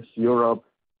the US, Europe,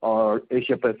 or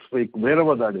Asia Pacific,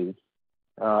 wherever that is,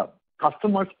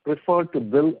 customers prefer to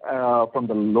bill from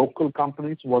the local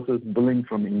companies versus billing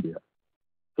from India.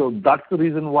 So that's the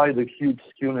reason why the huge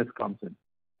skewness comes in.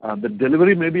 The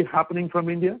delivery may be happening from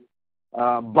India,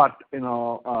 but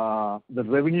the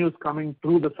revenue is coming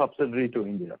through the subsidiary to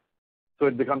India. So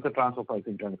it becomes a transfer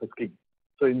pricing kind of a scheme.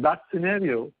 So in that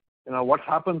scenario, what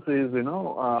happens is,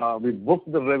 we book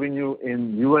the revenue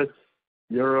in US,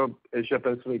 Europe, Asia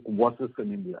Pacific versus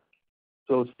in India.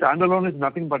 So standalone is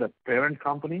nothing but a parent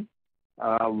company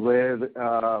where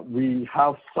we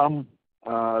have some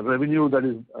revenue that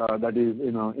is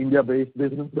India-based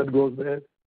business that goes there.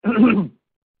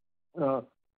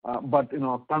 But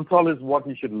Concall is what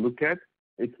you should look at.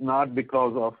 It's not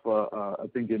because of I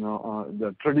think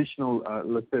the traditional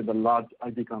let's say the large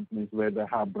IT companies where they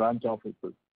have branch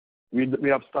offices. We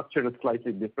have structured it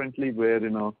slightly differently, where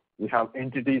we have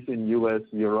entities in US,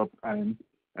 Europe, and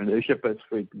Asia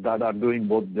Pacific that are doing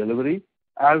both delivery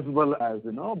as well as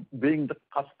being the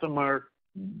customer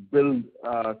build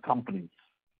companies.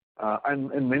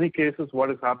 And in many cases, what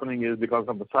is happening is because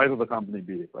of the size of the company,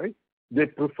 be it, right? They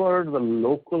prefer the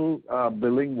local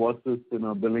billing versus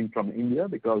billing from India,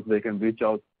 because they can reach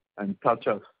out and touch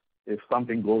us if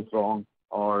something goes wrong,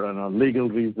 or legal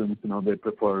reasons, they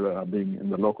prefer being in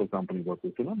the local company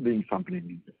versus being company in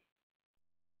India.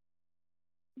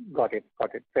 Got it.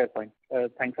 Fair point.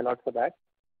 Thanks a lot for that.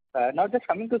 Now, just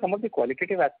coming to some of the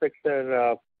qualitative aspects,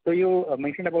 sir. So you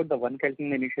mentioned about the One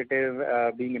Kellton initiative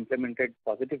being implemented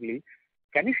positively.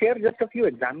 Can you share just a few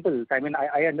examples? I mean,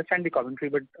 I understand the commentary,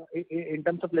 but in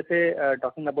terms of, let's say,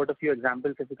 talking about a few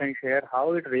examples, if you can share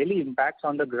how it really impacts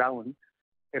on the ground,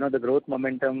 the growth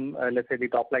momentum, let's say the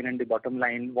top line and the bottom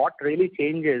line, what really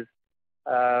changes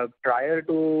prior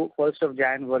to 1st of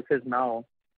Jan versus now,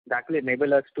 that will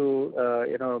enable us to,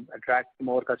 attract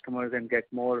more customers and get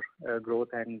more growth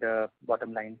and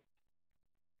bottom line.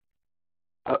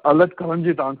 I'll let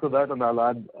Karanjit answer that, and I'll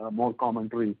add more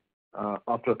commentary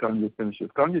after Karanjit finishes.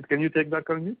 Karanjit, can you take that,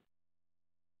 Karanjit?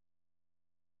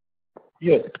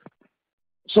 Yes.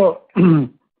 So,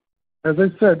 as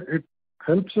I said, it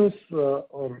helps us,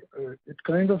 or it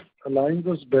kind of aligns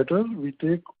us better. We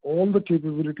take all the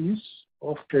capabilities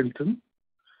of Kellton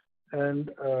and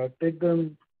take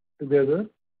them together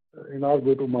in our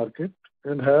go-to-market,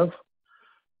 and have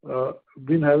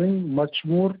been having much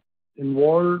more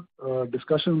involved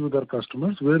discussions with our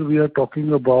customers, where we are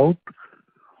talking about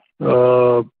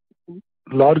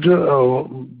larger,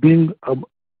 being a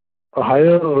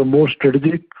higher or a more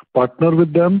strategic partner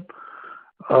with them,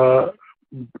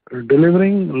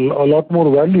 delivering a lot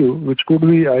more value, which could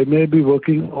be, I may be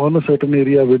working on a certain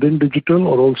area within digital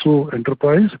or also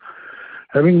enterprise,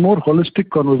 having more holistic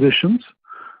conversations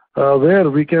where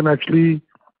we can actually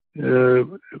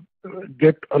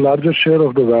get a larger share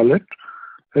of the wallet,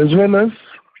 as well as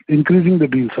increasing the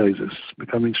deal sizes,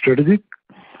 becoming strategic.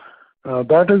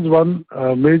 That is one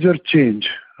major change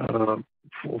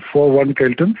for One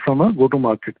Kellton from a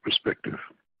go-to-market perspective.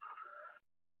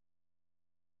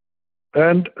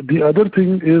 And the other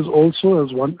thing is also,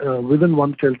 as within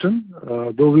One Kellton,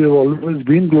 though we have always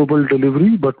been global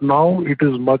delivery, but now it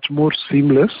is much more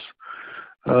seamless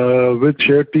with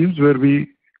shared teams, where we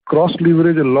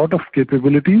cross-leverage a lot of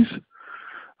capabilities,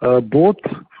 both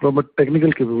from a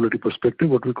technical capability perspective,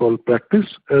 what we call practice,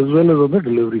 as well as on the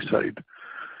delivery side.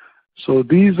 So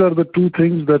these are the two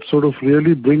things that sort of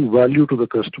really bring value to the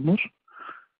customer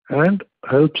and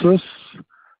helps us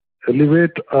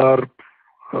elevate our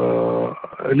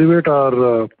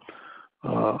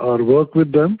work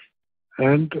with them,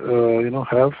 and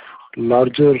have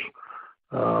larger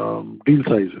deal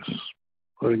sizes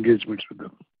or engagements with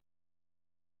them.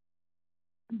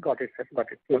 Got it, sir.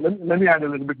 Got it. So let me add a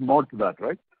little bit more to that,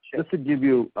 right? Sure. Just to give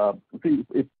you,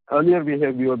 earlier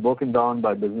we were broken down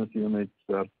by business units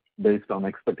based on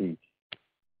expertise.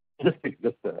 Just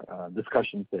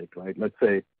discussion sake, right? Let's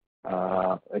say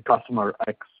a customer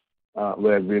X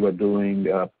where we were doing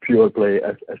pure play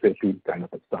SAP kind of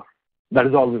stuff. That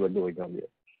is all we were doing earlier.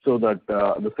 So that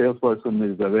the salesperson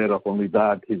is aware of only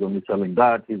that, he's only selling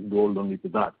that, he's gold only to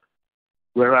that.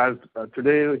 Whereas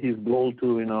today he's gold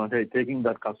to, hey, taking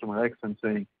that customer X and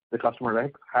saying the customer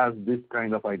X has this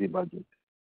kind of IT budget.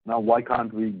 Now, why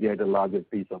can't we get a larger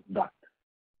piece of that?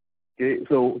 Okay,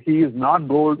 so he is not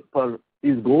gold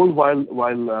he's gold while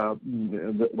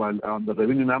on the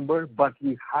revenue number, but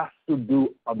he has to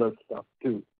do other stuff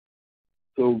too.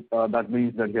 So that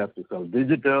means that he has to sell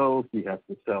digital, he has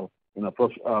to sell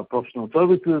professional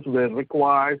services where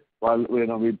required, while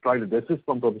we try to desist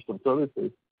from professional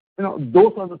services.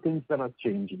 Those are the things that are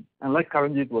changing. And like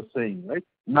Karanjit was saying, right,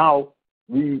 now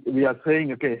we are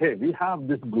saying, okay, hey, we have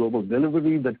this global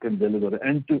delivery that can deliver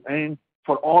end-to-end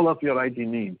for all of your IT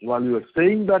needs. While we were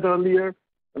saying that earlier,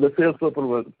 the salespeople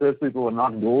were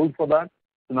not gold for that.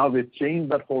 So now we've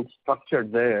changed that whole structure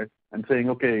there and saying,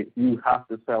 okay, you have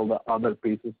to sell the other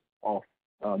pieces of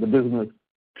the business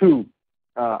too,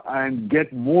 and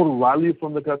get more value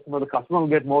from the customer. The customer will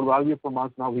get more value from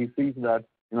us. Now he sees that,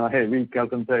 hey, we,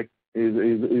 Kellton Tech,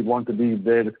 is want to be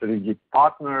their strategic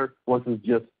partner versus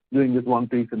just doing this one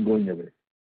piece and going away.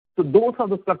 So those are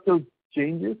the structural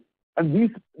changes. And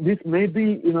these may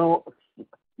be,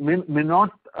 may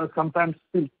not sometimes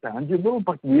feel tangible,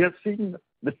 but we are seeing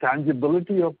the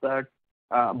tangibility of that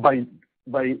by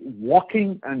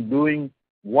walking and doing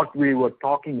what we were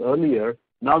talking earlier.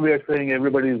 Now we are saying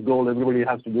everybody is gold, everybody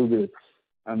has to do this.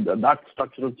 And that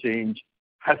structural change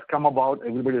has come about.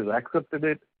 Everybody has accepted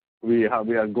it. We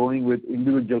are going with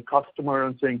individual customer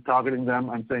and targeting them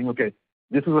and saying, okay,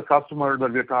 this is a customer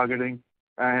that we're targeting,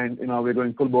 and we're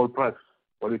doing full board press,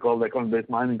 what we call the account-based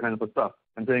mining kind of stuff,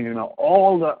 and saying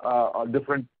all the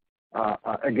different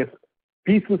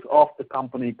pieces of the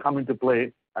company come into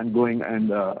play and going and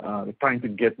trying to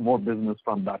get more business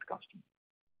from that customer.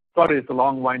 Sorry, it's a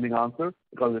long winding answer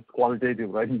because it's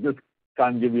qualitative, right? You just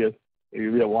can't give you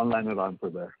a one-liner answer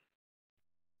there.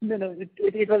 No,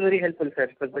 it was very helpful, sir.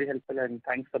 It was very helpful, and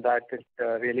thanks for that. It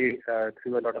really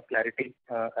threw a lot of clarity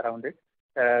around it.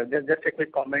 Just a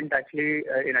quick comment, actually,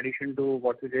 in addition to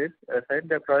what you just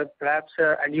said, perhaps,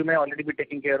 and you may already be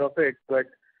taking care of it, but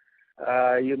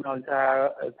you may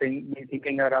also be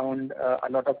thinking around a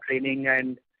lot of training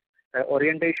and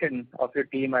orientation of your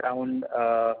team around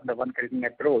the One Kellton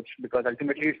approach, because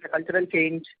ultimately it's a cultural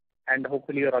change, and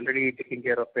hopefully you're already taking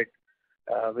care of it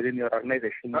within your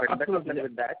organization. But absolutely.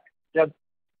 With that. Yeah,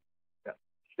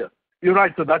 sure. You're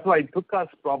right. So that's why it took us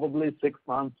probably 6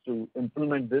 months to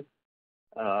implement this,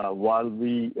 while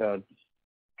we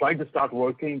tried to start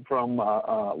working from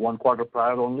 1 quarter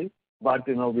prior only. But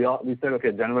we said,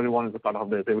 okay, January 1 is the cutoff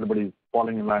date. Everybody's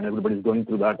falling in line. Everybody's going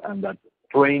through that, and that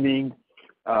training,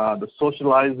 the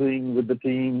socializing with the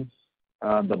teams,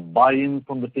 the buy-in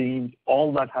from the teams,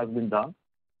 all that has been done.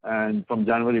 And from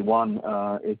January 1,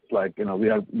 it's like, we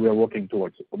are working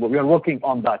towards it. We are working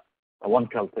on that One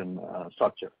Kellton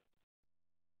structure.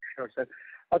 Sure, sir.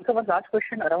 Also, one last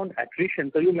question around attrition.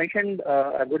 So you mentioned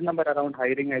a good number around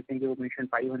hiring. I think you mentioned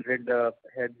 500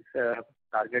 heads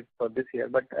target for this year.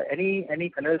 But any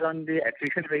colors on the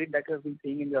attrition rate that you have been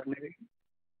seeing in the organization?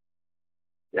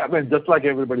 Yeah, I mean, just like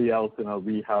everybody else,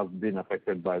 we have been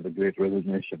affected by the Great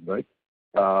Resignation, right?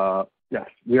 Yes,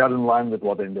 we are in line with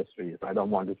what the industry is. I don't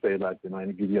want to say that,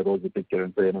 and give you a rosy picture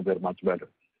and say, they're much better.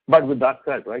 But with that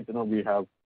said, right, we have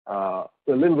a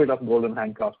little bit of golden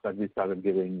handcuffs that we started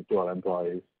giving to our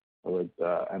employees with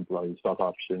employee stock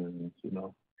options,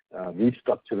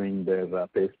 restructuring their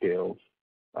pay scales.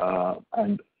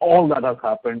 And all that has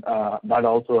happened. That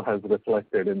also has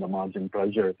reflected in the margin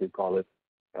pressure, if you call it,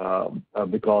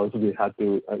 because we had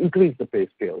to increase the pay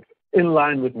scales in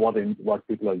line with what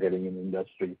people are getting in the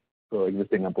industry. So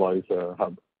existing employees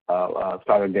have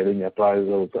started getting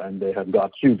appraisals, and they have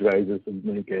got huge raises in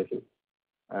many cases.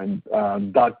 And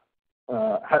that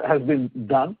has been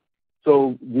done.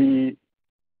 So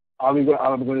I'm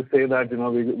going to say that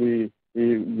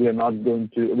we are not going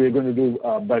to, we're going to do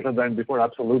better than before,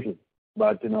 absolutely.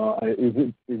 But is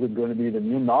it going to be the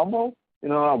new normal?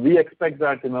 We expect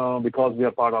that because we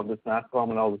are part of this NASCOM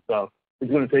and all this stuff, it's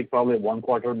going to take probably 1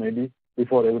 quarter maybe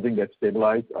before everything gets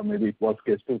stabilized, or maybe worst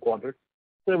case 2 quarters.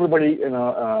 So everybody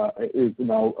is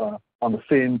now on the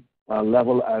same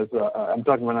level as I'm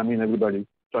talking when I mean everybody,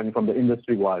 starting from the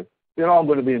industry-wise. We're all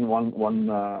going to be in one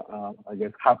I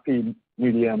guess, happy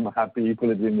medium, happy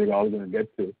equilibrium we're all going to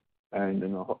get to, and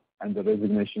and the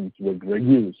resignations would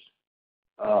reduce.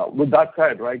 With that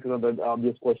said, right, the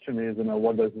obvious question is,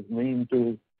 what does this mean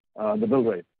to the bill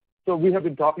rate? So we have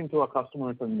been talking to our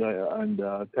customers and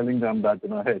telling them that,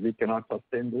 hey, we cannot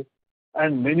sustain this.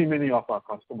 And many of our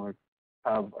customers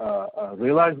have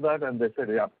realized that, and they said,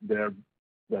 yeah, they're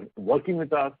working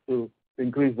with us to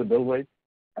increase the bill rate.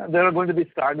 And there are going to be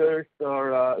staggerers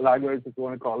or laggards, if you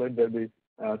want to call it. There'll be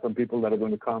some people that are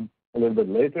going to come a little bit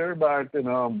later, but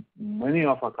many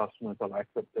of our customers have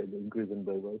accepted the increase in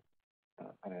bill rate,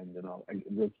 and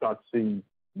we'll start seeing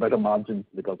better margins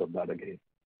because of that again.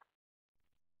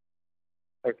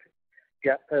 Okay.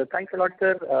 Yeah. Thanks a lot,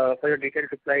 sir, for your detailed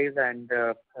replies, and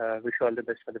wish you all the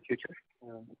best for the future.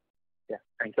 Yeah.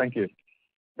 Thank you. Thank you.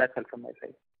 That's all from my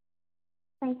side.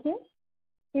 Thank you.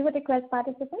 We would request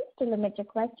participants to limit your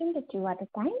question to 2 at a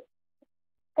time.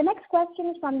 The next question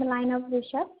is from the line of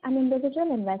Rishabh, an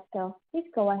individual investor. Please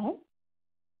go ahead.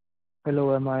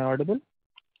 Hello, am I audible?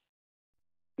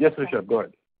 Yes, Rishabh, go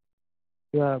ahead.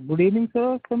 Yeah, good evening,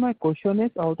 sir. So my question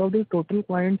is, out of the total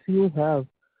clients you have,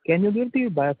 can you give the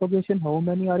bifurcation how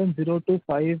many are in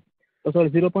 0.5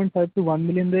 to 1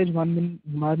 million range,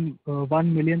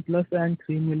 1 million plus and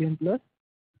 3 million plus?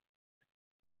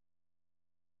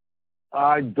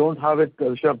 I don't have it,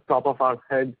 Rishabh, top of our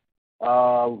head.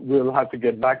 We'll have to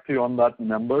get back to you on that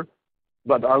number.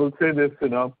 But I will say this,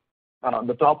 the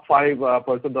top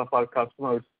 5% of our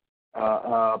customers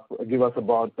give us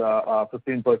about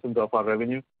 15% of our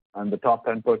revenue, and the top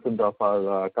 10% of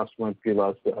our customers give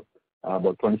us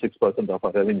about 26% of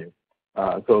our revenue.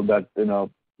 So that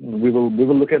we will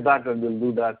look at that, and we'll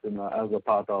do that as a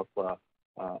part of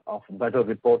better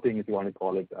reporting, if you want to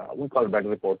call it. We call it better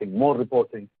reporting, more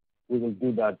reporting. We will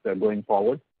do that going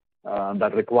forward.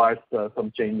 That requires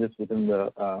some changes within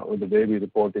the way we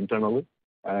report internally,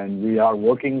 and we are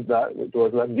working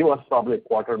towards that. Give us probably a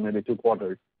quarter, maybe 2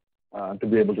 quarters, to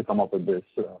be able to come up with this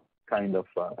kind of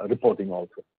reporting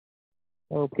also.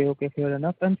 Okay, fair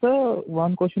enough. And sir,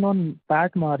 one question on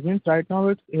PAT margins. Right now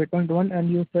it's 8.1, and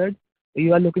you said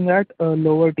you are looking at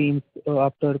lower teens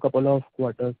after a couple of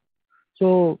quarters.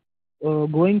 So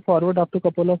going forward after a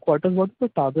couple of quarters, what is the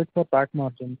target for PAT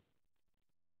margins?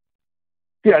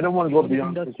 Yeah, I don't want to go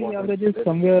beyond. The industry average is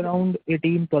somewhere around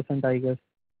 18%, I guess.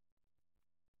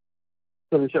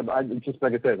 So Rishabh, just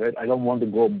like I said, right, I don't want to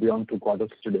go beyond 2 quarters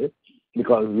today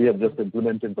because we have just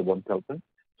implemented the One Kellton.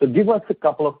 So give us a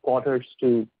couple of quarters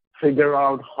to figure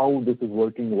out how this is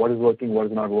working, what is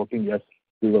not working. Yes,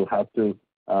 we will have to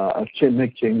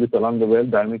make changes along the way,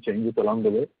 dynamic changes along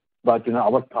the way. But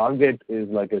our target is,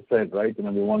 like I said, right,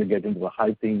 we want to get into the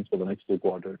high teens for the next 2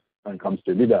 quarters when it comes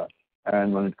to EBITDA.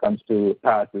 And when it comes to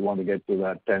PAT, we want to get to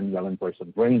that 10-11%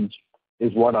 range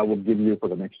is what I would give you for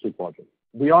the next 2 quarters.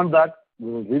 Beyond that, we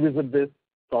will revisit this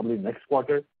probably next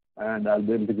quarter, and I'll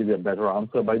be able to give you a better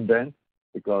answer by then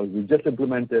because we just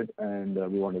implemented and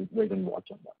we want to wait and watch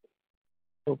on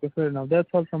that. Okay, fair enough. That's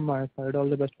all from my side. All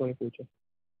the best for your future.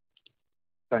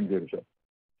 Thank you, Rishabh.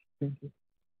 Thank you.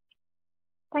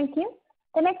 Thank you.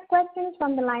 The next question is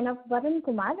from the line of Varun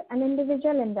Kumar, an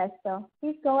individual investor.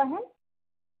 Please go ahead.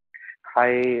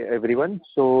 Hi, everyone.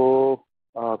 So,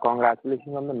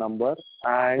 congratulations on the number.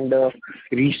 And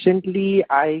recently,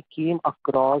 I came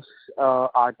across an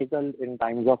article in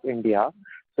Times of India.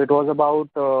 So, it was about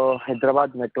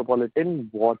Hyderabad Metropolitan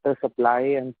Water Supply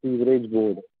and Sewerage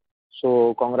Board.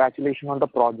 So, congratulations on the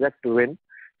project win.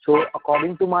 So,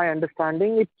 according to my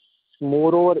understanding, it's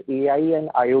more over AI and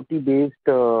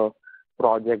IoT-based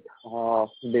project,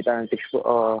 data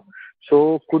analytics.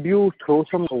 So could you throw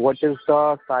what is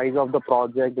the size of the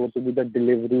project, what will be the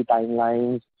delivery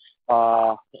timelines,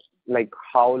 like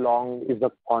how long is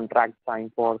the contract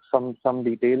signed for, some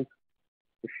details,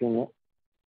 if you know?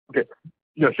 Okay.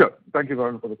 Yeah, sure. Thank you,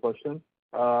 Varun, for the question.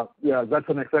 Yeah, that's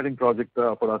an exciting project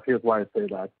for us. Here's why I say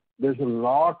that. There's a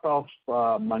lot of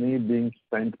money being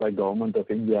spent by government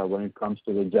of India when it comes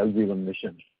to the Jal Jeevan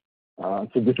mission. So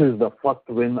this is the first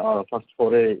win or first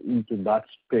foray into that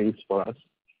space for us.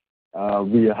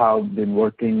 We have been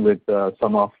working with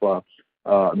some of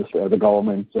the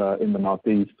governments in the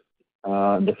northeast,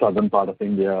 the southern part of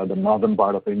India, the northern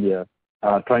part of India,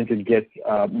 trying to get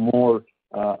more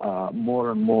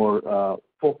and more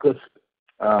focused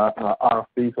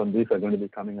RFPs on these are going to be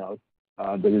coming out.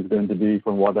 There is going to be,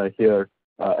 from what I hear,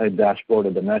 a dashboard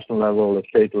at the national level, the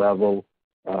state level.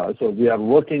 So we are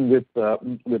working with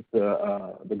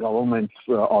the governments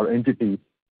or entities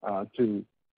to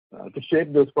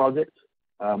shape those projects.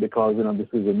 because this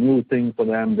is a new thing for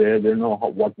them. They know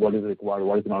what is required,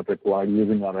 what is not required.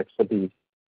 Using our expertise,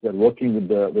 they're working with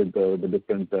the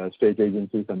different state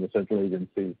agencies and the central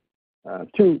agencies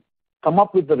to come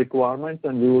up with the requirements,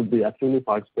 and we will be actively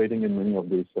participating in many of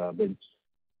these bids.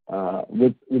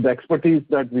 With the expertise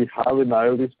that we have in the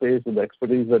IoT space, with the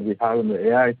expertise that we have in the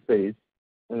AI space,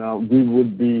 we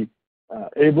would be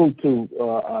able to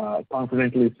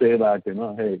confidently say that,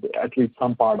 hey, at least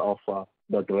some part of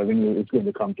that revenue is going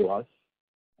to come to us.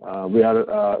 We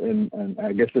are in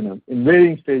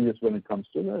varying stages when it comes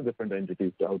to the different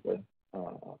entities out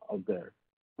there.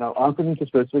 Now, answering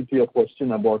specifically to your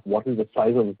question about what is the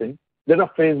size of the thing, there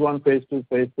are phase 1, phase 2,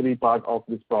 phase 3 part of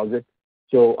this project.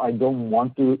 So I don't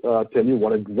want to tell you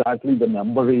what exactly the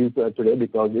number is today,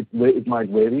 because it might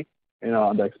vary.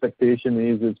 The expectation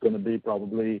is it's going to be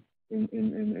probably in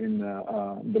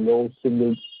the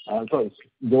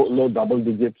low double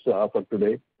digits for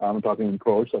today. I'm talking in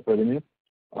crores of revenue.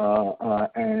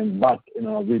 But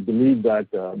we believe that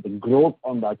the growth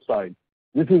on that side,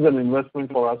 this is an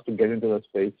investment for us to get into the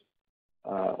space,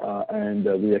 and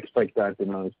we expect that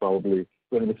it's probably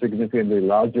going to be significantly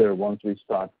larger once we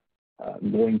start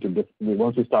winning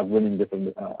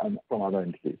different from other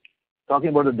entities. Talking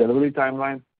about the delivery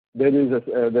timeline,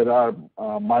 there are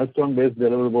milestone-based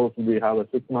deliverables. We have a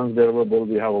 6-month deliverable.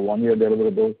 We have a 1-year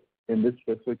deliverable in this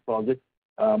specific project.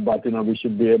 But we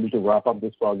should be able to wrap up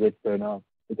this project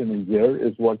within a year,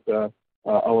 is what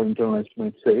our internal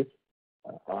estimate says.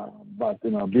 But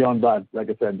beyond that, like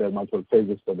I said, there are multiple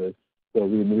phases for this. So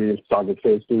we start with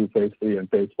phase 2, phase 3, and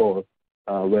phase 4.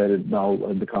 Where it now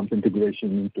becomes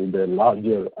integration into the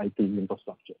larger IT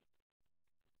infrastructure.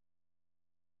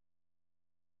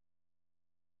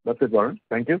 That's it, Warren.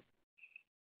 Thank you.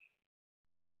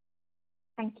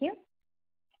 Thank you.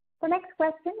 The next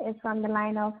question is from the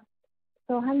line of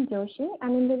Sohan Joshi,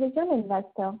 an individual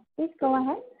investor. Please go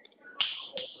ahead.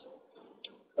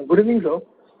 Good evening, sir.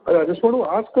 I just want to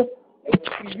ask, in the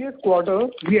previous quarter,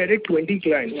 we added 20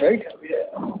 clients, right?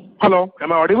 Hello,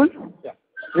 am I audible? Yeah.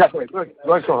 Yeah, go ahead.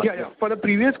 Yeah. For the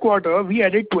previous quarter, we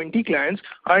added 20 clients,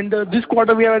 and this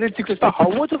quarter we have added 6. So how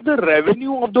much of the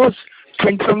revenue of those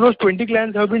from those 20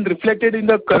 clients have been reflected in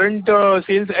the current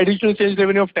additional sales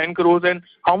revenue of 10 crores, and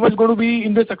how much is going to be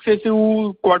in the successive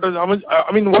quarters?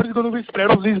 What is going to be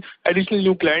spread of these additional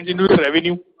new clients into the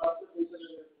revenue?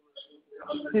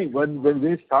 See, when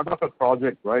we start off a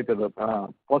project, right, the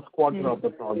first quarter of the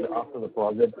project, after the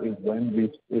project, is when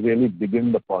we really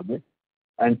begin the project.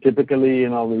 And typically,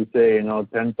 we say,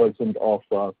 10% of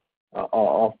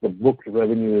the booked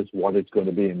revenue is what it's going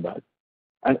to be in that.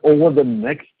 And over the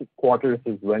next quarters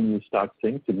is when you start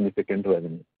seeing significant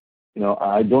revenue.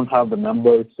 I don't have the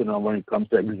numbers, when it comes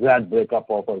to exact breakup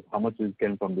of how much it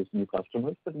came from these new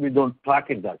customers, but we don't track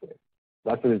it that way.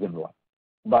 That's the reason why.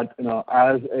 But,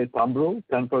 as a thumb rule,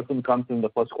 10% comes in the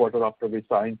first quarter after we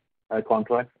sign a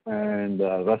contract, and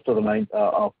the rest of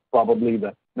the probably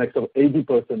the next of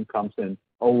 80% comes in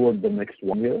over the next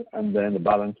 1 year, and then the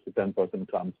balance to 10%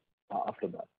 comes after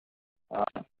that.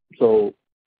 So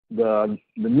the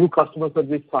new customers that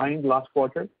we signed last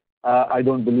quarter, I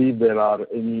don't believe there are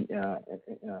any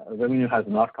revenue has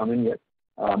not come in yet,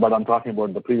 but I'm talking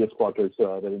about the previous quarter's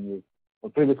revenue,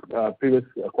 previous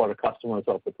quarter customers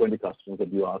of the 20 customers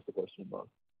that you asked the question about.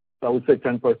 So I would say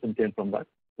 10% came from that.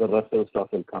 The rest of the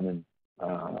stuff will come in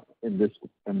this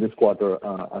quarter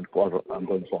and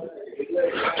going forward.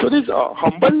 So this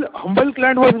humble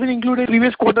client was been included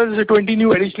previous quarter as a 20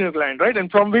 new additional client, right?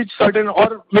 And from which certain,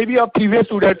 or maybe a previous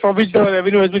to that, from which the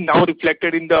revenue has been now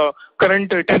reflected in the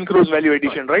current 10 crores value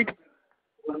addition, right?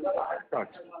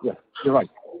 Yeah, you're right.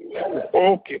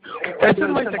 Okay. That's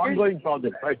my second ongoing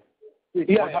project, right? See,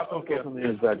 what happens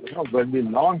is that when we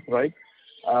launch, right?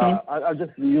 I'll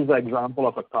just use the example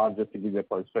of a car just to give you a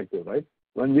perspective, right?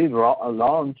 When we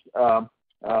launched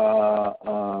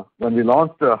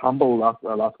Humble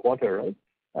last quarter, right?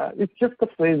 It's just the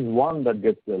phase 1 that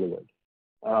gets delivered.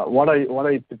 What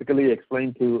I typically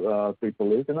explain to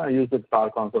people is, I use the car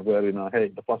concept where, hey,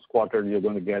 the first quarter you're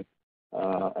going to get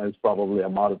is probably a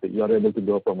Maruti. You're able to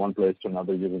go from one place to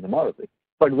another using the Maruti.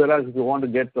 But whereas if you want to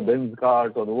get the Benz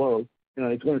cars of the world,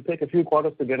 it's going to take a few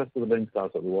quarters to get us to the Benz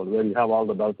cars of the world, where you have all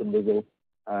the bells and whistles,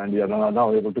 and you're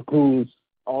now able to cruise,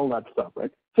 all that stuff,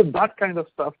 right? So that kind of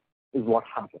stuff is what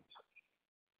happens.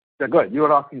 Yeah, go ahead. You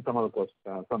were asking some other question.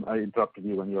 I interrupted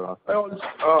you when you were asking.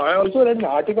 I also read an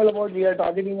article about we are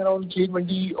targeting around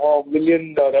 $320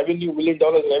 million revenue,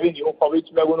 for which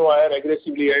we are going to hire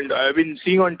aggressively. And I've been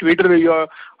seeing on Twitter you are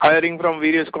hiring from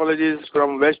various colleges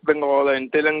from West Bengal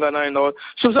and Telangana and all.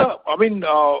 So, sir, I mean,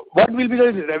 what will be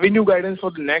the revenue guidance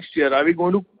for the next year? Are we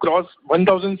going to cross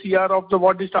 1,000 CR of the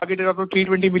what is targeted of the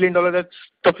 $320 million? That's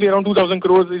roughly around 2,000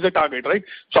 crores is the target, right?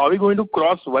 So, are we going to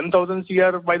cross 1,000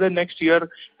 CR by the next year?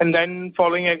 And then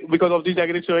following, because of this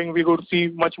aggressive, we could see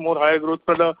much more higher growth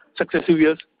for the successive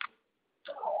years.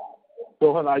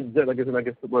 So, like I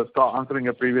was answering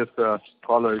a previous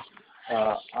callers,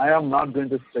 I am not going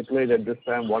to speculate at this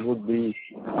time what would be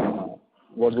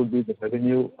the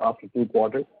revenue after 2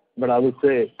 quarters. But I would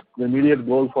say the immediate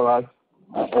goal for us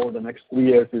over the next 3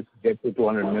 years is to get to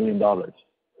 $200 million.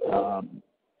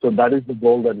 So that is the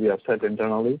goal that we have set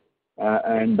internally.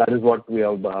 And that is what we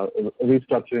are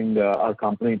restructuring our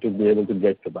company to be able to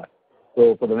get to that.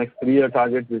 So for the next 3-year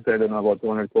target, we said about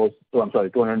 200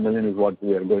 million is what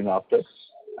we are going after.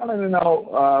 And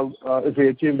if we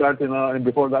achieve that, and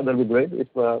before that, that'll be great.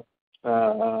 It's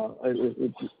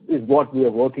what we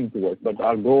are working towards. But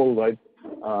our goal, right,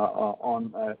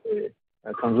 on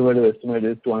a conservative estimate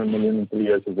is 200 million in 3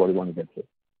 years is what we want to get to.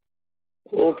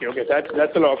 Okay,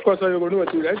 that's a lot. Of course, we're going to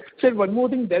achieve that. Sir, one more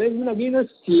thing, there has been again a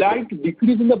slight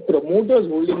decrease in the promoters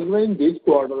holding even in this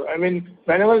quarter. I mean,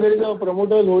 whenever there is a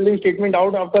promoters holding statement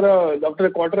out after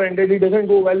a quarter ended, it doesn't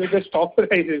go well with the stock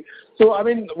prices. So, I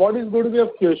mean, what is going to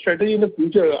be a strategy in the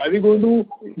future? Are we going to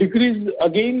decrease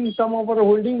again some of our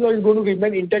holdings, or is it going to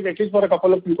remain intact at least for a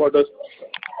couple of few quarters?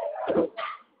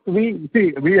 We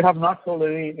have not sold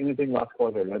anything last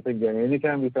quarter. I think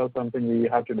anytime we sell something, we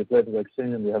have to declare to the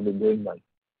exchange, and we have been doing that.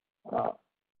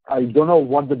 I don't know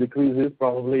what the decrease is.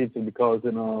 Probably it's because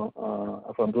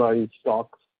of employee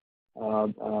stocks,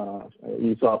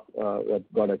 ESOP that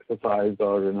got exercised,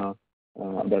 or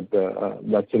that's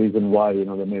the reason why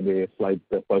there may be a slight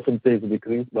percentage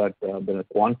decrease, but the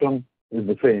quantum is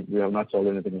the same. We have not sold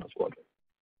anything last quarter.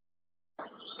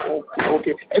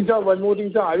 Okay. And sir, one more thing,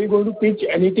 sir. Are we going to pitch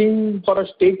anything for a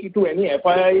stake to any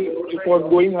FII for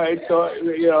going ahead, sir?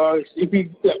 If we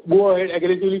go ahead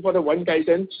aggressively for the one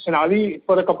Kellton, and are we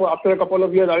after a couple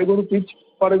of years, are we going to pitch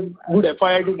for a good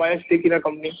FII to buy a stake in a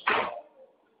company?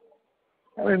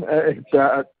 I mean,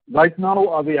 right now,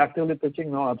 are we actively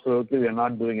pitching? No, absolutely. We are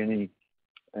not doing any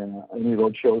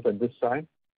road shows at this time.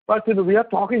 But we are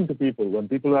talking to people. When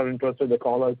people are interested, they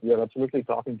call us. We are absolutely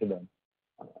talking to them.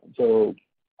 So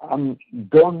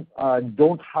don't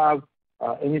have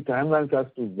any timelines as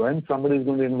to when somebody is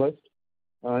going to invest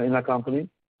in a company.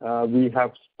 We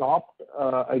have stopped,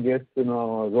 I guess,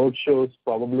 road shows.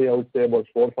 Probably I would say about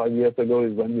 4 or 5 years ago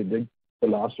is when we did the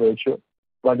last road show.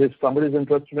 But if somebody is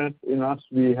interested in us,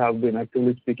 we have been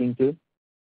actively speaking to,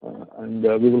 and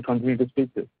we will continue to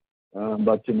speak to.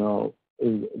 But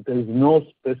there is no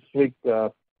specific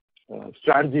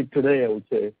strategy today, I would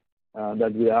say,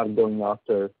 that we are going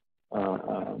after.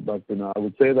 But I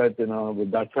would say that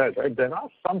with that said, right, there are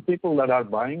some people that are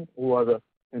buying who are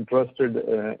interested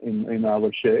in our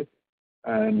shares,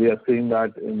 and we are seeing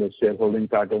that in the shareholding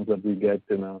patterns that we get.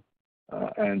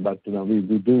 But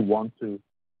we do want to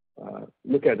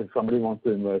look at if somebody wants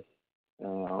to invest,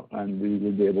 and we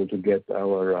will be able to get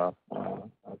our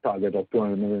target of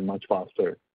 200 million much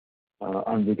faster,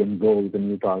 and we can go with a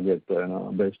new target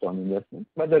based on investment.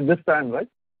 But at this time, right,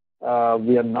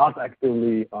 we are not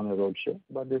actively on a roadshow.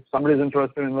 But if somebody is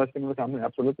interested in investing in the company,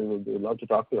 absolutely, we would love to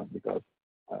talk to them, because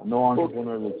no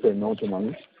entrepreneur would say no to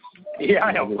money. Yeah,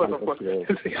 of course. Of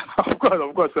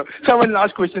course, sir. So one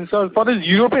last question, sir. For the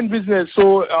European business,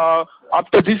 so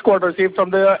after this quarter, say from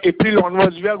the April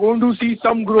onwards, we are going to see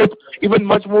some growth even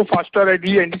much more faster than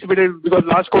we anticipated, because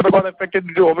last quarter got affected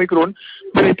due to Omicron.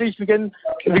 But at least we can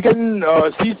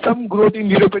see some growth in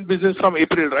European business from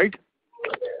April, right?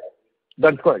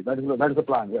 That's correct. That is the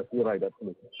plan. Yes, you're right.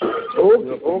 Absolutely.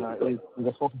 Okay. Is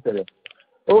a focus area.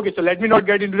 Okay, so let me not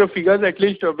get into the figures, at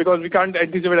least because we can't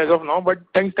anticipate as of now. But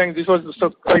thanks. This was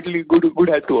quite good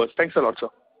help to us. Thanks a lot, sir.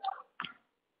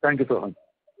 Thank you so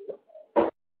much.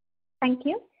 Thank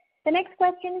you. The next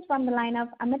question is from the line of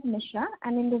Amit Mishra,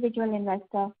 an individual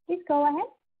investor. Please go ahead.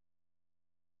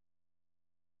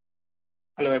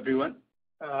 Hello, everyone.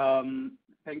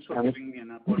 Thanks for giving me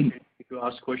an opportunity to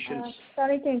ask questions.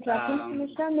 Sorry to interrupt, Mr.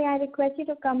 Mishra. May I request you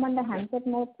to come on the handset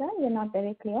mode, sir? You're not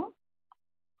very clear.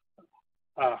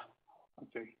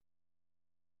 Okay.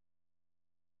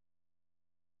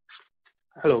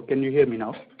 Hello, can you hear me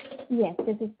now? Yes,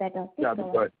 this is better. Please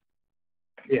go ahead.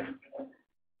 Yeah.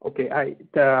 Okay.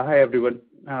 Hi, everyone.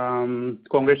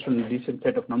 Congrats on the decent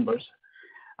set of numbers.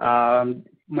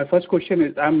 My first question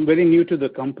is, I'm very new to the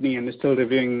company and still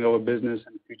reviewing our business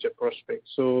and future prospects.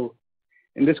 So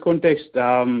in this context,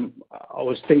 I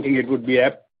was thinking it would be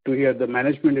apt to hear the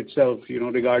management itself,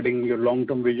 regarding your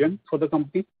long-term vision for the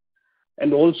company.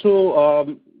 And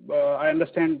also, I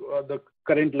understand the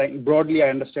current line, broadly I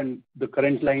understand the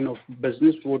current line of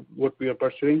business, what we are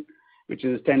pursuing, which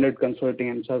is standard consulting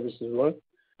and services work.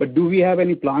 But do we have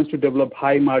any plans to develop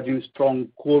high margin, strong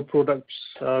core products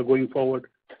going forward?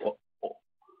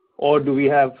 Or do we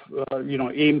have,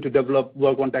 aim to develop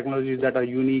work on technologies that are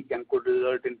unique and could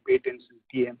result in patents and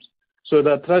TMs? So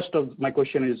the thrust of my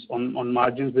question is on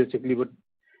margins basically, but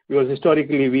because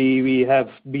historically we have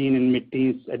been in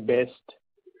mid-teens at best,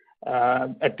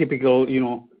 a typical,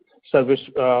 service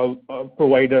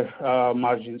provider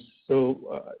margins.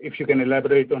 So if you can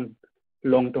elaborate on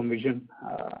long-term vision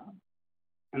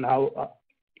and how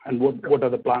and what are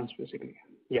the plans basically?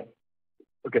 Yeah.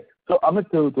 Okay. So Amit,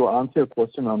 to answer your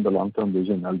question on the long-term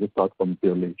vision, I'll just start from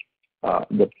purely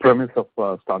the premise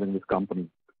of starting this company.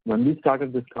 When we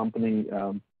started this company,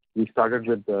 we started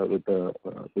with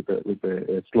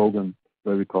a slogan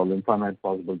where we call infinite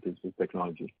possibilities with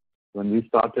technology. When we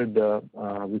started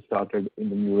in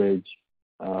the new age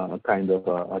kind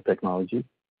of technology,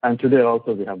 and today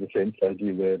also we have the same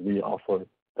strategy where we offer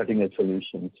cutting-edge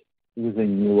solutions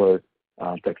using newer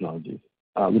technologies.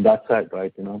 With that said,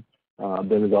 right,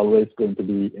 there is always going to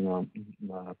be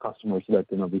customers that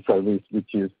we service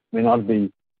which may not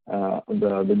be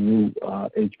the new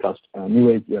age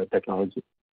technology,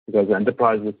 because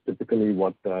enterprises typically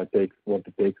what it takes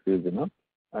is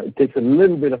it takes a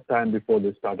little bit of time before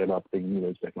they start adopting new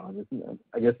age technologies.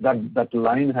 I guess that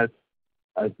line has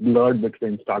blurred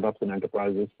between startups and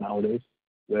enterprises nowadays,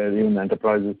 where even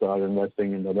enterprises are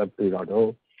investing in the Web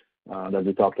 3.0 that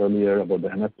we talked earlier about the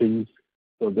NFTs.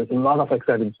 So there's a lot of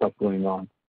exciting stuff going on,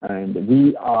 and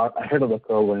we are ahead of the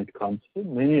curve when it comes to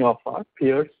many of our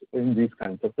peers in these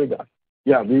kinds of regards.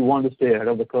 Yeah, we want to stay ahead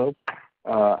of the curve,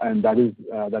 and that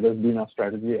has been our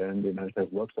strategy, and it has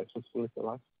worked successfully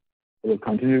for us. It will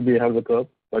continue to be ahead of the curve,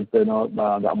 but the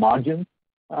margins,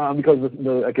 because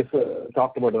like I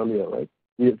talked about earlier, right?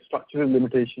 The structural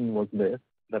limitation was there.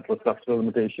 That was structural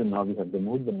limitation. Now we have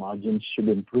removed. The margins should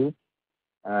improve,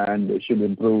 and it should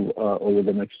improve over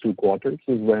the next 2 quarters.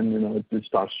 Is when it will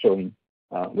start showing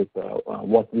with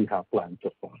what we have planned so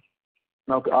far.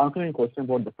 Now, answering your question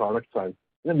about the product side,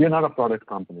 we are not a product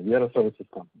company. We are a services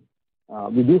company.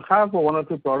 We do have 1 or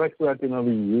 2 products that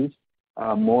we use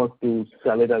more to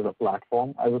sell it as a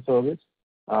platform, as a service.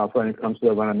 When it comes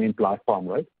to when I mean platform,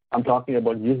 right? I'm talking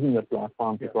about using the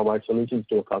platform to provide solutions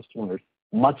to our customers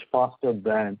much faster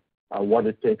than what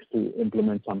it takes to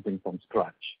implement something from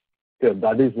scratch. So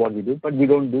that is what we do, but we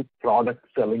don't do product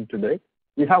selling today.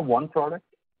 We have 1 product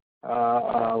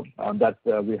that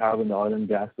we have in the oil and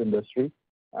gas industry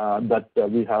that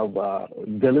we have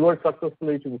delivered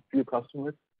successfully to a few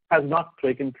customers, has not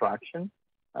taken traction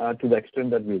to the extent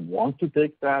that we want to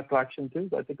take that traction to.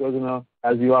 But because,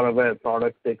 as you are aware,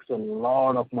 product takes a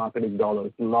lot of marketing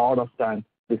dollars, a lot of time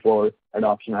before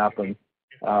adoption happens.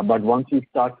 But once you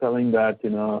start selling that,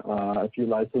 a few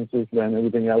licenses, then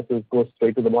everything else goes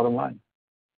straight to the bottom line.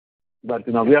 But,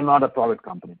 we are not a product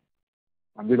company,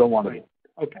 and we don't want to be.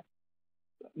 Okay.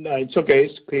 No, it's okay.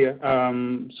 It's clear.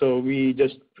 So we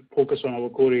just focus on our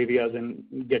core areas and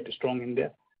get strong in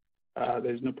there.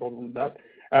 There's no problem with that.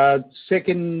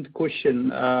 Second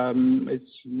question,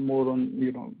 it's more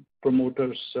on,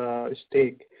 promoters'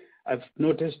 stake. I've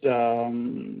noticed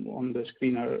on the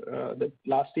screener that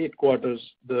last 8 quarters,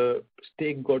 the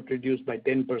stake got reduced by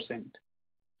 10%.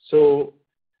 So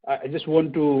I just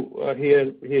want to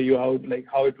hear you out, like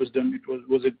how it was done.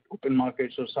 Was it open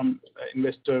markets or some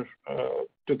investor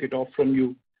took it off from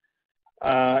you?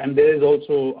 And there is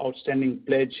also outstanding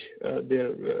pledge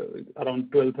there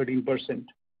around 12-13%.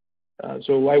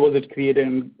 So why was it created?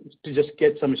 And to just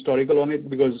get some historical on it,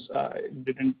 because I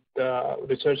didn't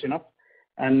research enough.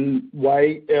 And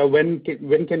why? When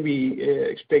can we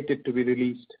expect it to be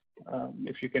released?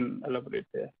 If you can elaborate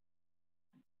there.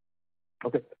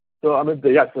 Okay. So Amit,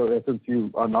 so since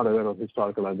you are not aware of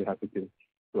historical, I'll be happy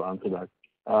to answer that.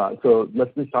 So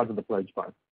let me start with the pledge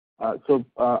part. So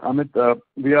Amit,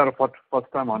 we are a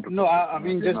first-time entrepreneur. No, I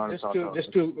mean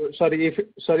just to sorry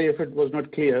if it was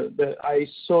not clear. I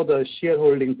saw the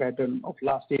shareholding pattern of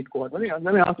last 8 quarters. Let me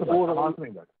answer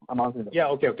that. I'm answering that. Yeah.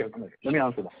 Okay. Let me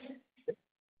answer that.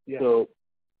 Yeah. So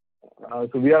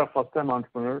we are a first-time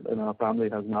entrepreneur, and our family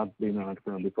has not been an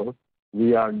entrepreneur before.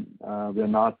 We are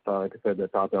not, like I said, the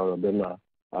Tata or a Birla,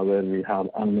 where we have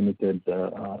unlimited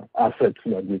assets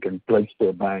that we can pledge to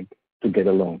a bank to get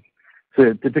a loan.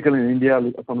 So typically in India,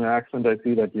 from your accent, I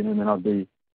see that you may not be,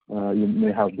 you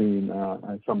may have been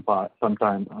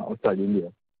sometime outside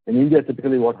India. In India,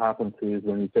 typically what happens is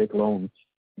when you take loans,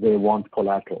 they want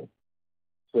collateral.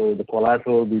 So the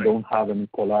collateral, we don't have any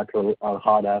collateral or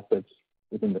hard assets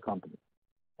within the company.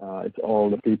 It's all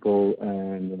the people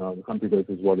and the computers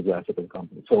is what is the asset of the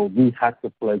company. So we had to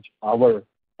pledge our,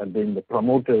 being the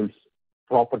promoters'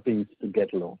 properties to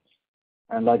get loans.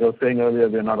 And like I was saying earlier,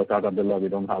 we're not a Tata Birla. We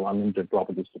don't have unlimited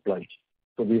properties to pledge.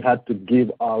 So we had to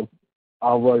give out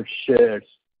our shares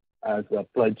as a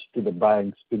pledge to the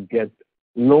banks to get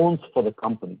loans for the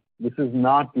company. This is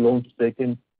not loans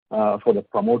taken for the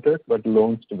promoters, but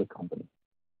loans to the company.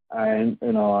 And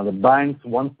the banks,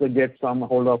 once they get some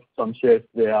hold of some shares,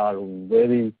 they are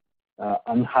very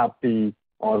unhappy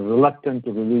or reluctant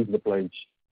to release the pledge,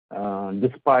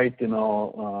 despite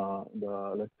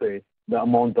let's say the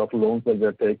amount of loans that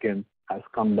they're taken has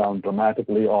come down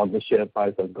dramatically, or the share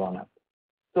price has gone up.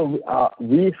 So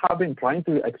we have been trying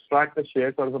to extract the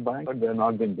shares out of the bank, but they're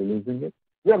not been releasing it.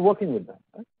 We are working with them.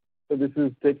 Right? So this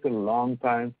takes a long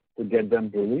time to get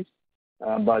them released.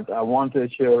 But I want to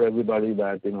assure everybody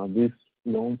that these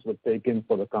loans were taken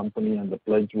for the company, and the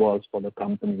pledge was for the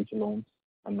company's loans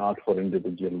and not for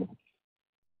individual loans.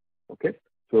 Okay,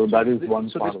 so that is one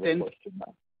part of the question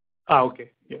now.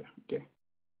 Okay, yeah, okay.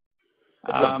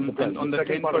 And on the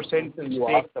 10% you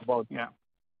asked about,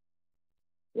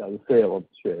 the sale of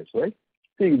shares, right?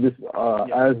 See, this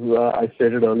as I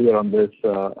stated earlier on this,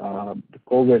 the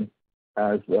COVID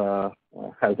has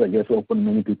I guess opened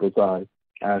many people's eyes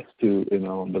as to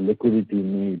the liquidity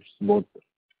needs, both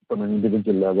from an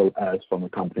individual level as from a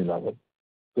company level.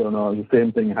 So the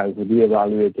same thing has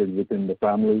reevaluated within the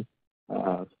family.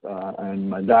 And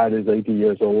my dad is 80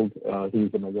 years old.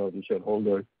 He's the majority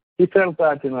shareholder. He felt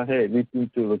that hey, we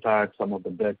need to retire some of the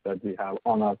debt that we have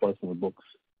on our personal books.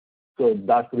 So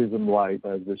that's the reason why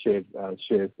the share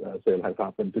sale has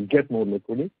happened, to get more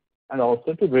liquidity and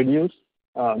also to reduce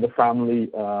the family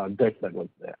debt that was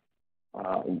there.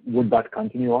 Would that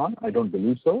continue on? I don't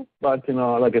believe so. But,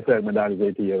 like I said, my dad is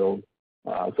 80 years old.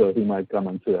 So he might come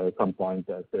and say at some point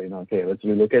say, okay, let's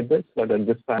relook at this. But at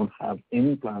this time, I don't have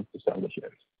any plans to sell the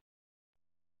shares.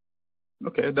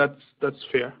 Okay, that's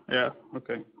fair. Yeah,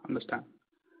 okay, understand.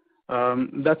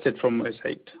 That's it from my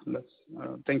side.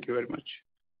 Thank you very much.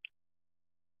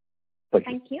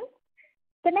 Thank you.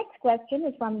 The next question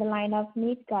is from the line of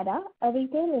Meet Gada, a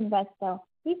retail investor.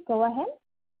 Please go ahead.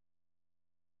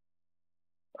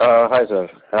 Hi, sir.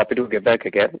 Happy to get back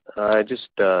again. I just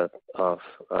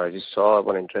saw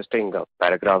one interesting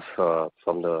paragraph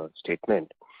from the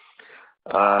statement.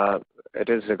 It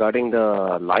is regarding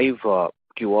the live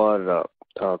QR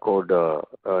code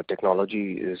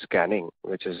technology scanning,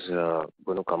 which is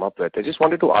going to come up with. I just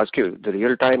wanted to ask you, the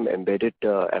real-time embedded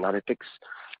analytics,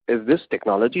 is this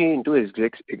technology into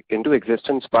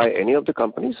existence by any of the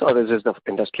companies, or is this the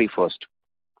industry first?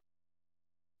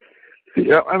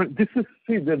 Yeah, I mean,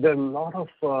 there are a lot of,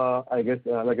 I guess,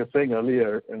 like I was saying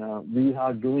earlier, we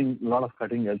are doing a lot of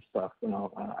cutting edge stuff.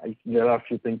 There are a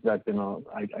few things that,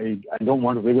 I don't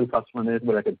want to reveal customer names,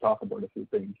 but I can talk about a few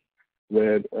things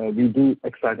where we do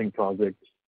exciting projects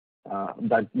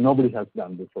that nobody has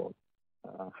done before.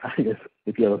 I guess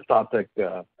if you have a Star Trek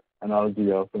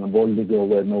analogy of bold to go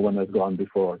where no one has gone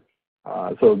before.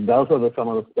 So those are some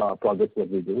of the projects that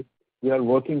we do. We are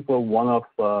working for one of,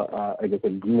 I guess, a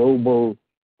global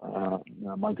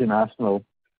multinational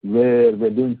where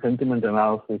we're doing sentiment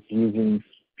analysis using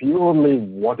purely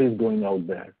what is going out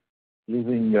there,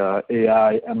 using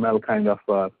AI, ML kind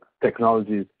of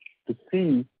technologies to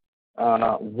see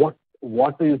what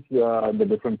is the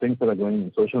different things that are going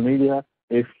in social media,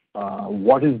 if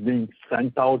what is being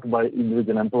sent out by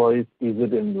individual employees, is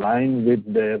it in line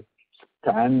with their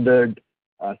standard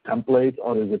template,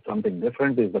 or is it something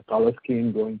different? Is the color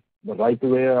scheme going the right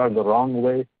way or the wrong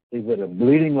way? Is there a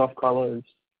bleeding of colors?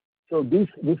 So this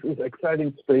is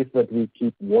exciting space that we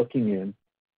keep working in,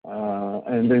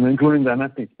 and then including the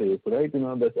NFT space, right?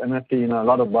 There's NFT, a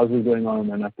lot of buzz is going on in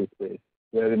the NFT space,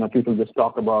 where people just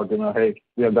talk about, hey,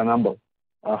 we have done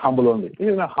Humble only.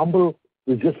 Humble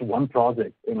is just one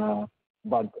project,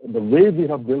 but the way we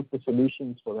have built the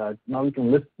solutions for that, now we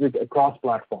can list it across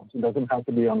platforms. It doesn't have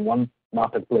to be on one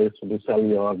marketplace to sell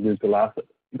your digital assets.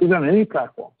 It can be on any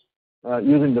platforms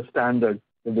using the standard.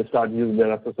 If they start using,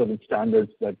 there are certain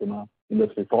standards that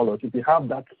industry follows. If you have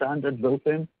that standard built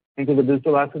into the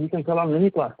digital asset, you can sell on any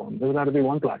platform. It doesn't have to be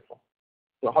one platform.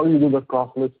 So how do you do the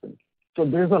cross listing? So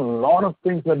there's a lot of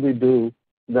things that we do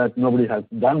that nobody has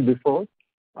done before.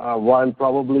 While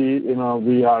probably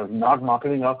we are not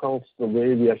marketing ourselves the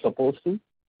way we are supposed to,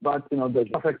 But there's a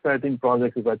lot of exciting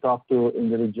projects. If I talk to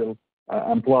individual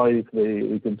employees,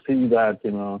 you can see that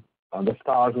the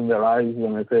stars in their eyes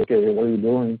when I say, okay, what are you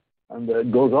doing? And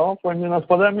it goes off, and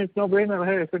for them it's no brainer.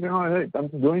 Hey, hey, I'm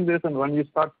doing this, and when you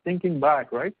start thinking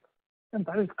back, right, and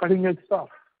that is cutting edge stuff.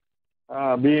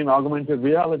 Being augmented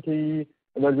reality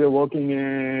that we're working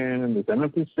in this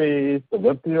NFT space, the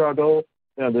Web 3.0.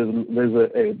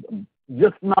 There's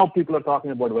just now people are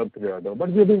talking about Web 3.0,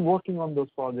 but we've been working on those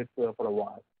projects for a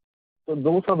while. So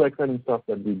those are the exciting stuff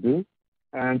that we do.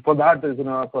 And for that is,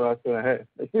 for us, hey,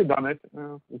 if we've done it,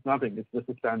 it's nothing. It's just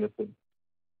a standard thing.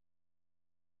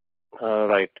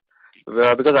 Right.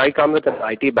 Because I come with an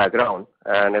IT background,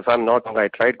 and if I'm not wrong, I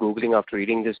tried Googling after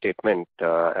reading this statement,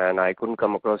 and I couldn't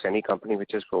come across any company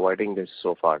which is providing this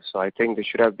so far. So I think this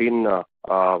should have been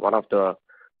one of the,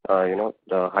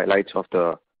 the highlights of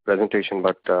the presentation,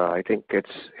 but I think it's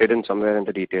hidden somewhere in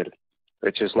the detail,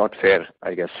 which is not fair,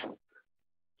 I guess.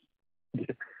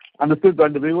 Understood,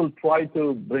 but we will try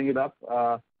to bring it up.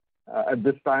 At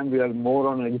this time, we are more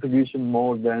on execution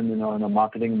mode than in a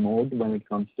marketing mode when it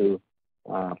comes to.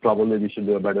 Probably we should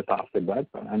do a better task at that,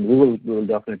 and we will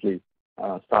definitely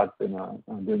start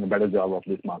doing a better job of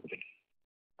this marketing.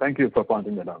 Thank you for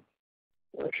pointing that out.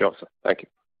 Sure, sir. Thank you.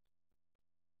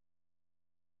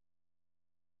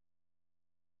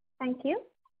 Thank you.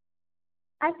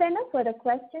 As there are no further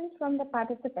questions from the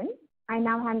participants, I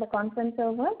now hand the conference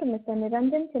over to Mr.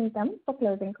 Niranjan Chintam for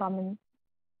closing comments.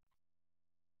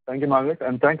 Thank you, Margaret,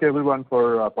 and thank you everyone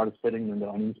for participating in the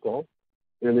earnings call.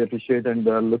 Really appreciate and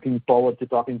looking forward to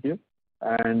talking to you.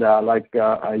 And like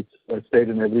I state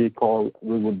in every call,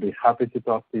 we would be happy to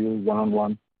talk to you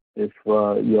one-on-one. If you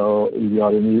are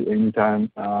any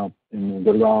time in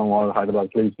Gurgaon or Hyderabad,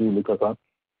 please do look us up.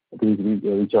 Please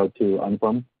reach out to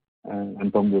Anupam, and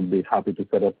Anupam would be happy to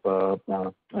set up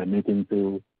a meeting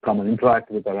to come and interact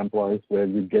with our employees, where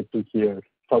we get to hear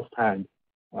firsthand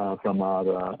from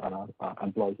our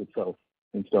employees itself,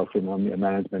 instead of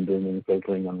management doing any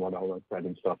filtering on what our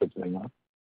exciting stuff is going on.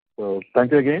 So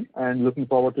thank you again, and looking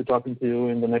forward to talking to you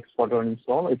in the next quarter earnings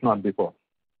call, if not before.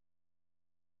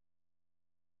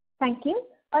 Thank you.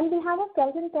 On behalf of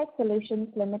Kellton Tech Solutions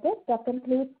Limited, that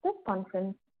concludes this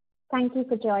conference. Thank you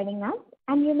for joining us,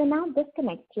 and you may now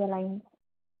disconnect your lines.